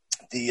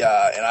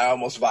 And I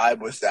almost vibe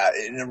with that.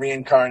 In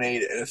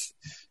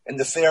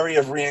the theory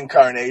of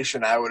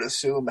reincarnation, I would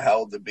assume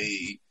hell to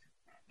be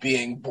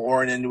being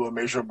born into a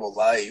miserable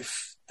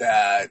life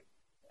that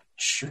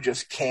you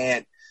just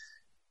can't.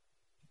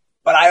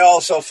 But I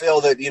also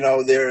feel that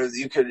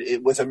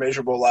with a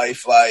miserable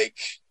life, like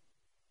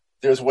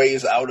there's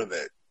ways out of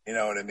it. You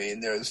know what I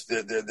mean? There's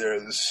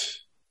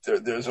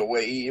a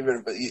way,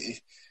 even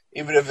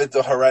if it's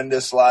a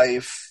horrendous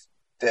life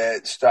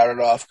that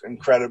started off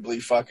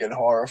incredibly fucking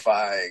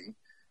horrifying.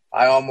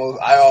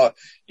 I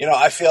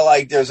feel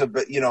like there's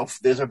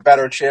a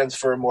better chance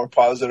for a more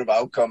positive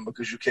outcome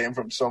because you came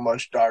from so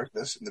much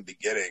darkness in the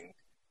beginning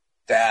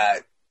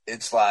that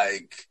it's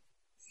like,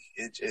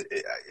 it's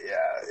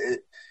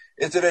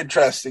an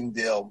interesting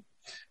deal.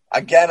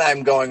 again,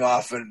 I'm going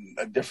off in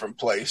a different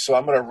place. So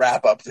I'm going to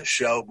wrap up the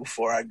show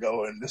before I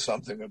go into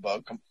something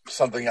about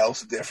something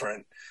else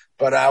different.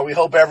 But we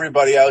hope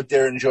everybody out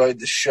there enjoyed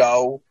the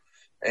show.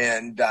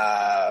 And,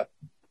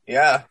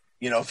 yeah,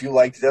 if you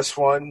like this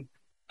one,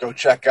 go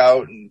check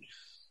out and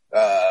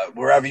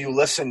wherever you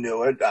listen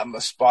to it. I'm a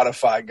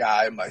Spotify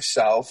guy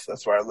myself.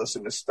 That's where I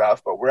listen to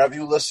stuff. But wherever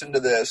you listen to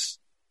this,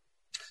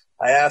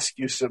 I ask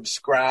you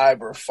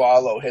subscribe or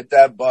follow, hit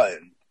that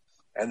button.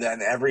 And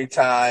then every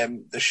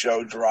time the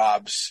show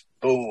drops,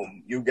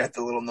 boom, you get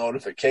the little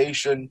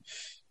notification.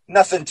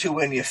 Nothing too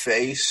in your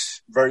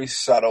face, very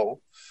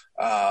subtle,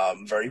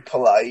 very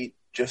polite.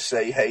 Just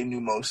say, hey, New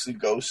Mostly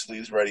Ghostly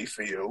is ready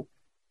for you.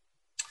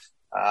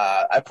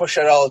 I push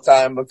it all the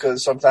time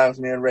because sometimes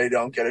me and Ray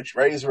don't get it.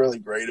 Ray's really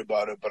great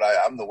about it, but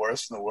I'm the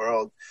worst in the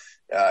world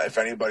if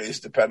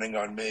anybody's depending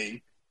on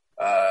me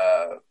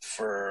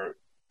for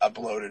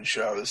uploaded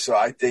shows. So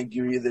I think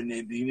you need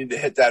to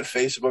hit that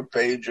Facebook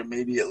page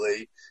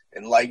immediately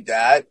and like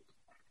that,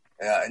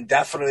 and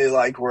definitely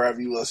like wherever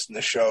you listen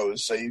to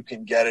shows so you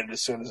can get it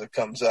as soon as it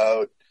comes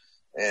out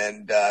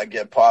and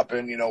get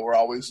popping. We're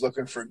always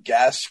looking for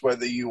guests,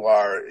 whether you're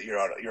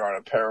on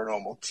a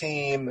paranormal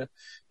team,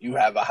 you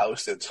have a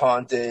house that's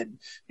haunted,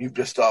 you've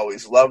just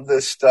always loved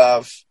this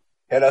stuff.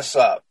 Hit us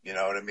up. You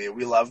know what I mean?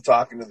 We love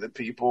talking to the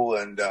people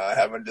and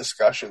having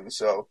discussions.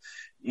 So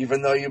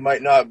even though you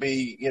might not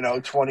be,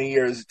 20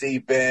 years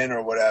deep in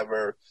or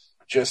whatever,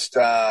 just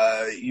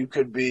you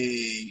could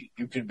be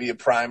a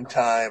prime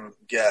time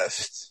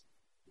guest.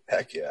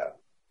 Heck yeah.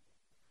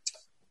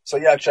 So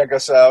yeah, check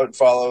us out.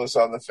 Follow us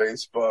on the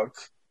Facebook.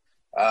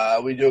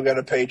 We do get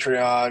a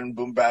Patreon,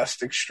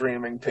 Boombastic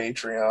Streaming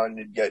Patreon.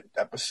 You'd get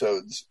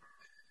episodes.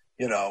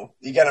 You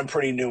get them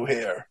pretty new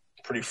here,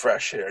 pretty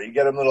fresh here. You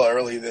get them a little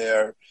early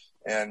there,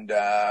 and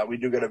we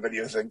do get a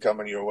video thing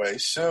coming your way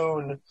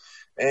soon.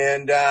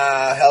 And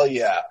hell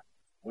yeah.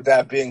 With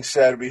that being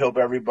said, we hope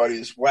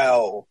everybody's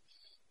well.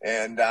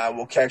 And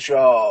we'll catch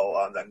y'all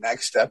on the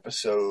next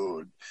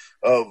episode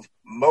of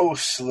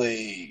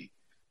Mostly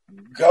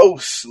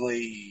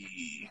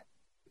Ghostly.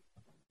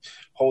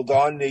 Hold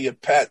on to your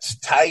pets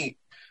tight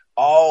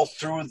all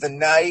through the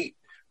night,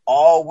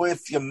 all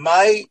with your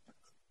might.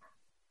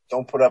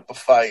 Don't put up a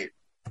fight.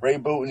 Ray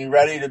Booten, you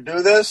ready to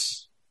do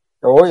this?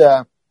 Oh,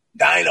 yeah.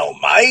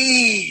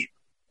 Dynamite!